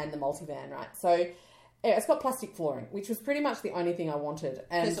version and the multivan, right? So yeah, it's got plastic flooring, which was pretty much the only thing I wanted.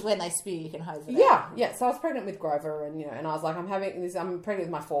 And because when they spew, you can hose it out. Yeah. So I was pregnant with Grover, and and I was like, I'm pregnant with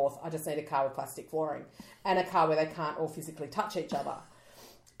my fourth. I just need a car with plastic flooring and a car where they can't all physically touch each other.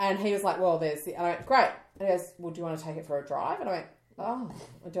 And he was like, well, and I went, great. And he goes, well, do you want to take it for a drive? And I went, oh,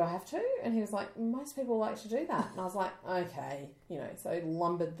 do I have to? And he was like, most people like to do that. And I was like, okay. So he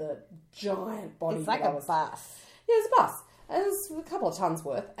lumbered the giant body. It's like a bus. Yeah, it's a bus. It was a couple of tons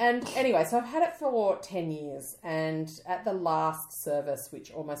worth. And anyway, so I've had it for 10 years. And at the last service,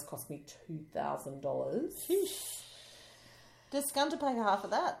 which almost cost me $2,000. Does Scunter pay for half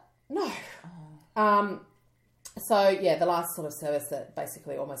of that? No. Oh. So, yeah, the last sort of service that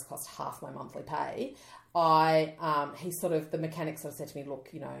basically almost cost half my monthly pay, the mechanic sort of said to me, look,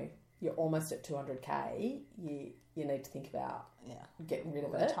 you're almost at 200K. You need to think about getting rid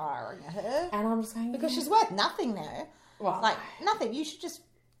of it. Retiring her. And I'm just going... Because she's worth nothing now. Well, like, nothing. You should just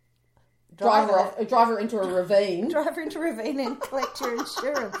drive her into a ravine. Drive her into a ravine and collect your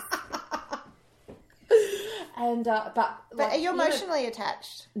insurance. And but are you emotionally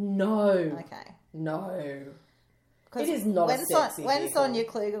attached? No. Okay. No. It is not when a sexy when vehicle. Sonia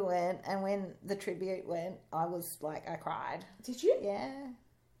Kluger went and when the tribute went, I was like, I cried. Did you? Yeah.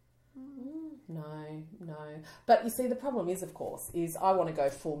 No. But you see, the problem is, of course, I want to go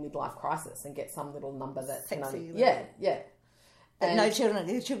full midlife crisis and get some little number that Sexy can only... little- Yeah. But no children.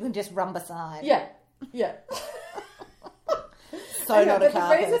 The children just run beside. Yeah. So Okay, not a but car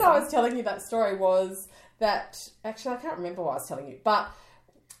the reason person. I was telling you that story was that... Actually, I can't remember why I was telling you, but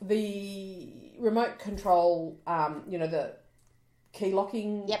the remote control, the key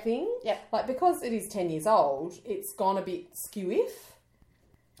locking thing, like, because it is 10 years old, it's gone a bit skew-if.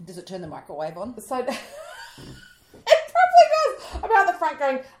 Does it turn the microwave on? So it probably does. I'm out the front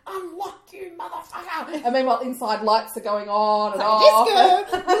going, unlock you, motherfucker. And meanwhile, inside lights are going on and off.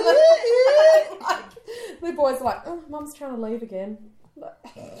 Disco. The boys are like, oh, Mum's trying to leave again.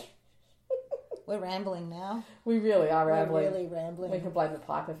 We're rambling now. We really are rambling. We're really rambling. We can blame the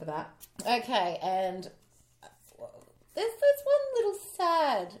piper for that. Okay, and there's one little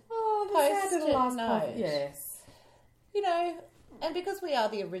sad sad little last note. point. Yes. And because we are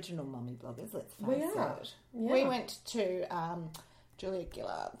the original mummy bloggers, let's face We are. it. Yeah. We went to Julia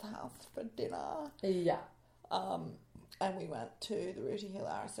Gillard's house for dinner. Yeah. And we went to the Rooty Hill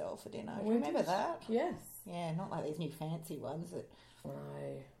RSL for dinner. Do We you remember did. that? Yes. Yeah, not like these new fancy ones that, No.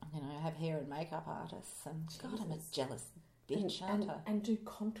 have hair and makeup artists. And God, I'm a jealous bitch, aren't I? And do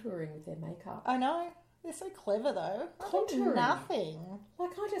contouring with their makeup. I know. They're so clever, though. Contouring? Nothing.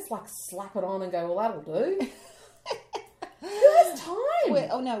 Like, I just, slap it on and go, well, that'll do. Who has time?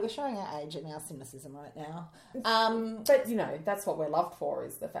 We're showing our age and our cynicism right now. But, that's what we're loved for,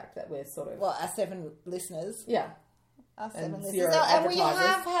 is the fact that we're sort of... Well, our 7 listeners. Yeah. Our 7 listeners. 0 And we advertisers.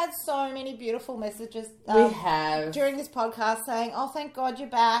 have had so many beautiful messages We have. during this podcast saying, oh, thank God you're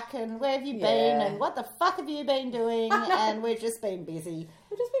back, and where have you been, and what the fuck have you been doing? And we've just been busy.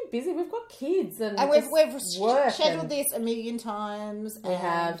 We've just been busy. We've got kids and we've work scheduled and... this a million times. We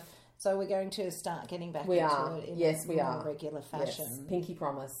have. So we're going to start getting back We into are. it in Yes, a we more are. regular fashion. Yes. Pinky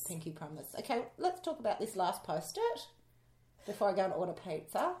promise. Pinky promise. Okay, let's talk about this last post-it before I go and order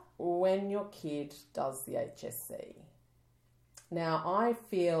pizza. When your kid does the HSC. Now, I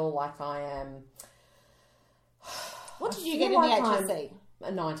feel like I am... What did you get in the HSC?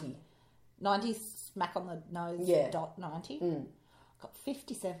 A 90. 90 smack on the nose, Yeah. dot 90. Got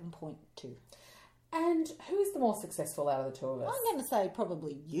 57.2. And who is the more successful out of the two of us? I'm going to say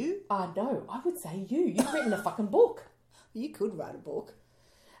probably you. No, I would say you. You've written a fucking book. You could write a book.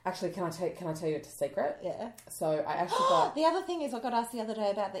 Actually, can I tell you a secret? Yeah. So I actually got... The other thing is I got asked the other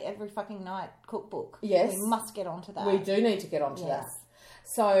day about the Every Fucking Night cookbook. Yes. We must get onto that. We do need to get onto that.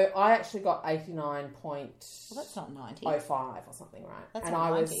 So I actually got 89.05 Well, that's not 90. or something, right? That's and not I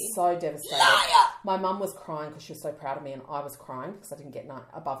 90. was so devastated. My mum was crying because she was so proud of me, and I was crying because I didn't get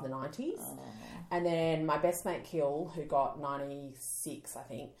above the 90s. Oh. And then my best mate Kill, who got 96, I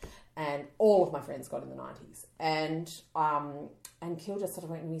think, and all of my friends got in the 90s. And Kill just sort of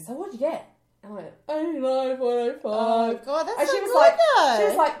went to me, so what'd you get? And I went, 89.05. Oh, God, that's and so she was good, like, though. She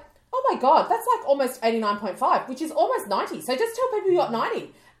was like, oh my God, that's like almost 89.5, which is almost 90. So just tell people you got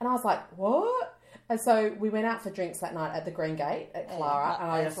 90. And I was like, what? And so we went out for drinks that night at the Green Gate at Clara,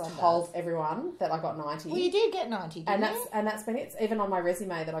 and I just told everyone that I got 90. Well, you did get 90, didn't you? And that's been it. It's even on my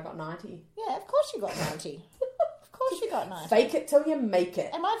resume that I got 90. Yeah, of course you got 90. Of course you got 90. Fake it till you make it.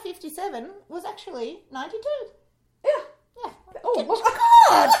 And my 57 was actually 92. Yeah. Yeah. Oh,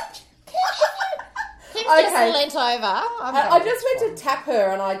 God! Kim's just leant over. I just went to tap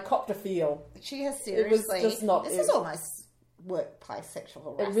her and I copped a feel. She has seriously... It was just not... This is almost workplace sexual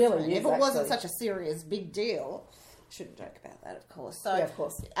harassment. It really is, If it wasn't actually. such a serious big deal... Shouldn't joke about that, of course. So, Yeah, of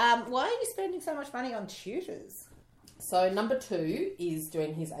course. Why are you spending so much money on tutors? So number 2 is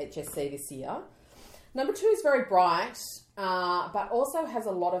doing his HSC this year. Number 2 is very bright, but also has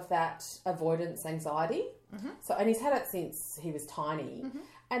a lot of that avoidance anxiety. Mm-hmm. So, and he's had it since he was tiny. Mm-hmm.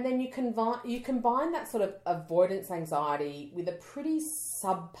 And then you combine that sort of avoidance anxiety with a pretty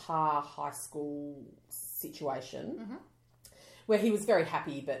subpar high school situation, mm-hmm. where he was very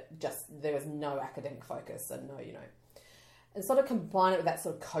happy, but just there was no academic focus and no, and sort of combine it with that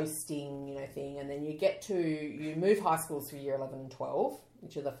sort of coasting, thing. And then you move high schools for year 11 and 12,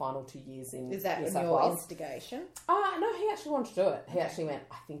 which are the final 2 years in Is that New in South your Wales. instigation? No, he actually wanted to do it. He actually went,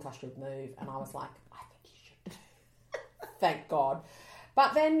 I think I should move. And I was like, I think you should too. Thank God.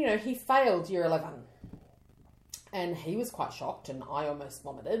 But then, he failed year 11. And he was quite shocked and I almost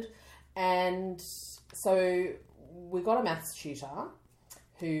vomited. And so we got a maths tutor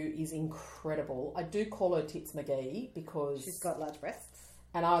who is incredible. I do call her Tits McGee because She's got large breasts.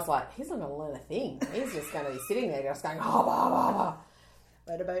 And I was like, he's not going to learn a thing. He's just going to be sitting there just going, oh, blah, blah, blah.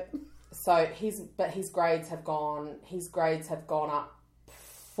 Motorboat. So his grades have gone up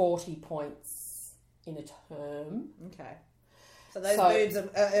 40 points in a term. Okay. So those boobs are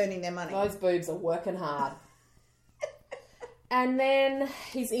earning their money. Those boobs are working hard. And then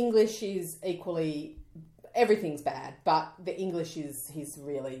his English is equally, everything's bad, but the English he's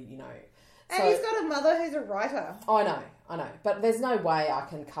really, you know. And he's got a mother who's a writer. I know. But there's no way I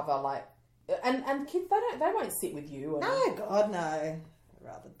can cover like, and kids, they won't sit with you. No, God, no. I'd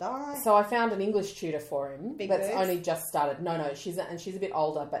rather die. So I found an English tutor for him that's boobs? only just started. No, she's a bit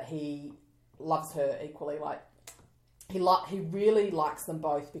older, but he loves her equally. Like he really likes them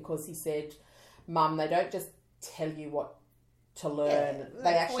both because he said, Mum, they don't just tell you what to learn. Yeah,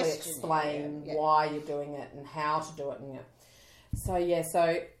 they actually explain why you're doing it and how to do it. And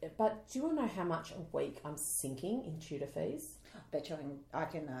but do you want to know how much a week I'm sinking in tutor fees? I bet you I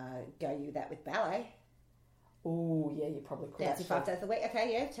can go you that with ballet. Oh, yeah, you probably could. Dancing 5 days a week.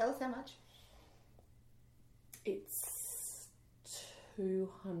 Okay, yeah, tell us how much. It's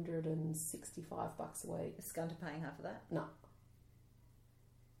 $265 a week. Is Scunter paying half of that? No.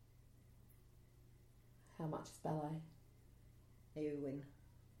 How much is ballet? You win.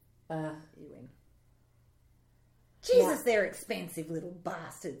 You win. Jesus, they're expensive little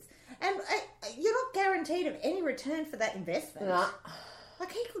bastards. And you're not guaranteed of any return for that investment. No.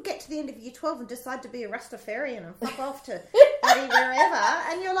 Like, he could get to the end of year 12 and decide to be a Rastafarian and fuck off to bloody wherever.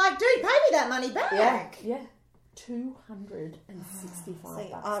 And you're like, dude, pay me that money back. Yeah. $265.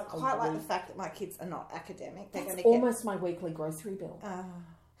 See, I quite like the fact that my kids are not academic. They're That's almost my weekly grocery bill.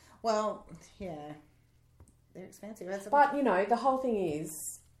 Well, yeah. They're expensive. But, you know, the whole thing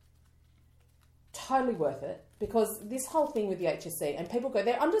is totally worth it because this whole thing with the HSC and people go,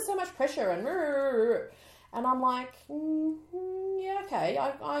 they're under so much pressure and I'm like, yeah, okay,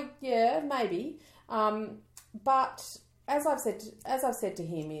 yeah, maybe. But as I've said to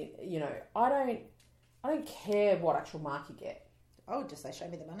him, you know, I don't care what actual mark you get. Oh, just say, show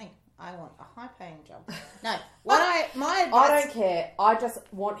me the money. I want a high-paying job. No, my advice... I don't care. I just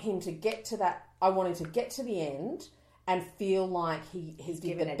want him to get to that. I want him to get to the end and feel like he's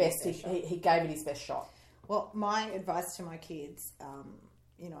given the best. He gave it his best shot. Well, my advice to my kids,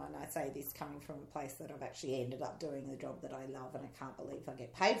 you know, and I say this coming from a place that I've actually ended up doing the job that I love, and I can't believe I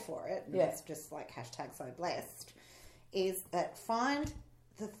get paid for it. And it's just like #so-blessed. Is that find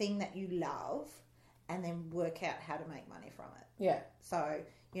the thing that you love, and then work out how to make money from it. Yeah. So,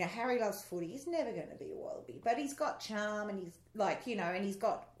 you know, Harry loves footy. He's never going to be a wallaby, but he's got charm and he's like, you know, and he's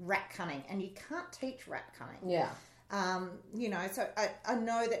got rat cunning, and you can't teach rat cunning. Yeah. You know, so I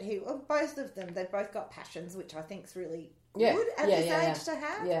know that both of them, they've both got passions, which I think is really good at this age to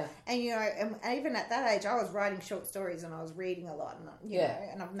have. Yeah. And, you know, and even at that age, I was writing short stories and I was reading a lot, and, you know,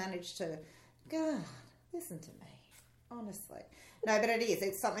 and I've managed to, God, listen to me, honestly. No, but it is.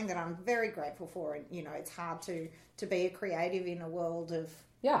 It's something that I'm very grateful for, and, you know, it's hard to be a creative in a world of,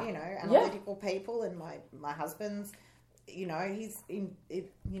 you know, analytical people, and my husband's, you know, he's a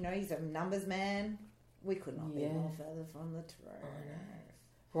numbers man. We could not be more further from the truth.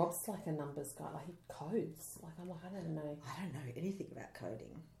 Rob's like a numbers guy. Like, he codes. Like, I'm like, I don't know. I don't know anything about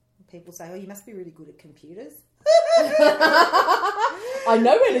coding. People say, oh, you must be really good at computers. I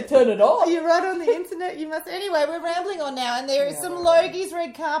know where to turn it off. You're right on the internet. You must. Anyway, we're rambling on now, and there is some Logies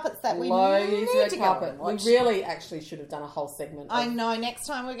red carpets that we need to go and watch. We really actually should have done a whole segment. I know. Next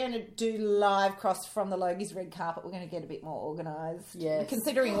time we're going to do live cross from the Logies red carpet. We're going to get a bit more organised. Yes.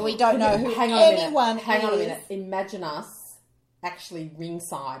 Considering we don't know who anyone is. Hang on a minute. Imagine us actually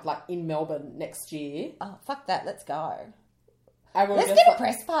ringside, like in Melbourne next year. Oh, fuck that. Let's go. Let's get a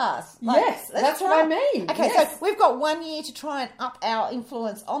press pass. Yes, that's what I mean. Okay, so we've got 1 year to try and up our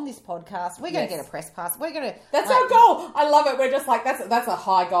influence on this podcast. We're going to get a press pass. We're going to. That's our goal. I love it. We're just like that's a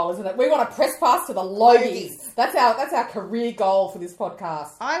high goal, isn't it? We want a press pass to the Logies. That's our career goal for this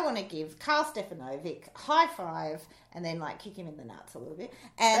podcast. I want to give Carl Stefanovic high five and then like kick him in the nuts a little bit,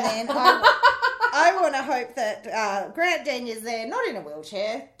 and then I want to hope that Grant Denya's there, not in a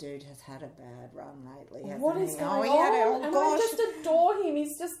wheelchair. Dude has had a bad run lately. What is going on? And I just adore him.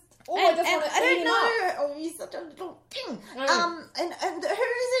 He's just. I just want to eat him up. Oh, he's such a little thing. And who's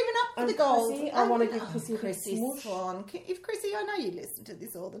even up for the goals? Chrissy, I want to give Chrissy a Chrissy Swan. If Chrissy, I know you listen to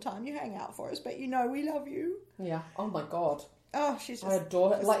this all the time. You hang out for us, but you know we love you. Yeah. Oh my God. Oh, she's just. I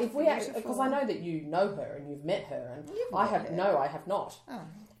adore her. Like, if we actually, because I know that you know her and you've met her, and I have not. Oh.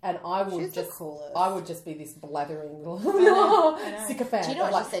 And I would just be this blathering sycophant. Do you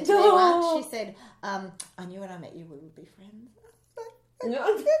know what she said to me once? She said, I knew when I met you we would be friends.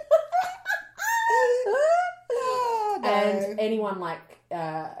 Oh, no. And anyone like,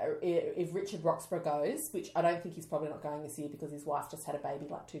 if Richard Roxburgh goes, which I don't think he's probably not going this year because his wife just had a baby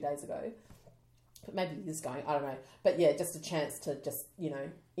like 2 days ago. But maybe he is going, I don't know. But yeah, just a chance to just,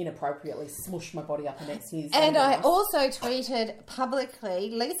 inappropriately smush my body up against his. And I also tweeted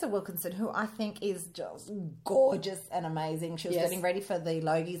publicly Lisa Wilkinson, who I think is just gorgeous and amazing. She was getting ready for the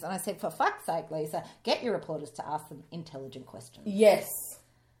Logies. And I said, for fuck's sake, Lisa, get your reporters to ask them intelligent questions. Yes.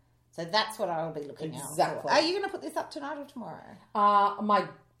 So that's what I will be looking out for. Exactly. Are you going to put this up tonight or tomorrow? My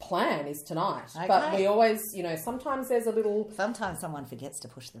plan is tonight. Okay. But we always, sometimes there's a little... Sometimes someone forgets to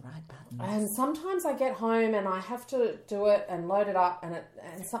push the right button. And sometimes I get home and I have to do it and load it up and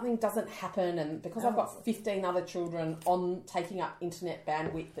something doesn't happen. And because I've got 15 other children taking up internet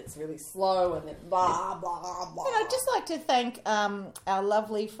bandwidth that's really slow and then blah, blah, blah. And I'd just like to thank our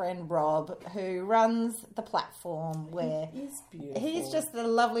lovely friend Rob, who runs the platform where... He's beautiful. He's just the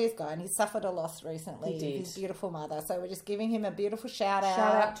loveliest guy, and he suffered a loss recently. He did. His beautiful mother. So we're just giving him a beautiful shout out.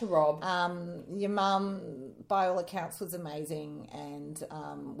 Shout out to Rob. Your mum, by all accounts, was amazing, and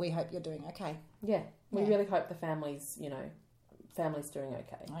we hope you're doing okay. Yeah, we really hope the family's doing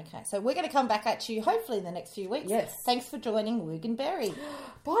okay. Okay, so we're going to come back at you hopefully in the next few weeks. Yes. Thanks for joining Woog and Berry.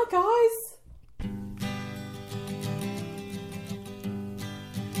 Bye, guys.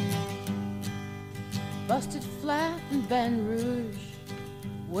 Busted flat in Baton Rouge,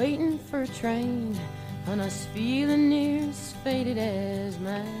 waiting for a train, and I was feeling near as faded as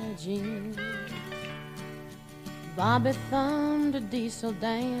my jeans. Bobby thumbed a diesel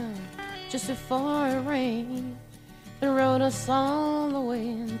down just before it rained and rode us all the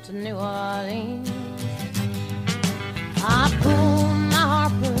way to New Orleans. I pulled my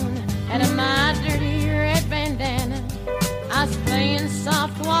harpoon out of my dirty red bandana. I was playing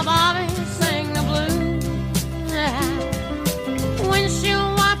soft while Bobby sang the blues.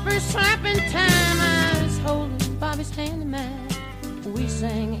 Windshield wipers slapping time, I was holding Bobby's hand in mine. We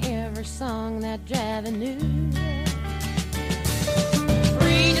sang every song that Javi knew.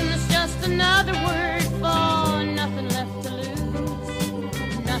 Freedom's just another word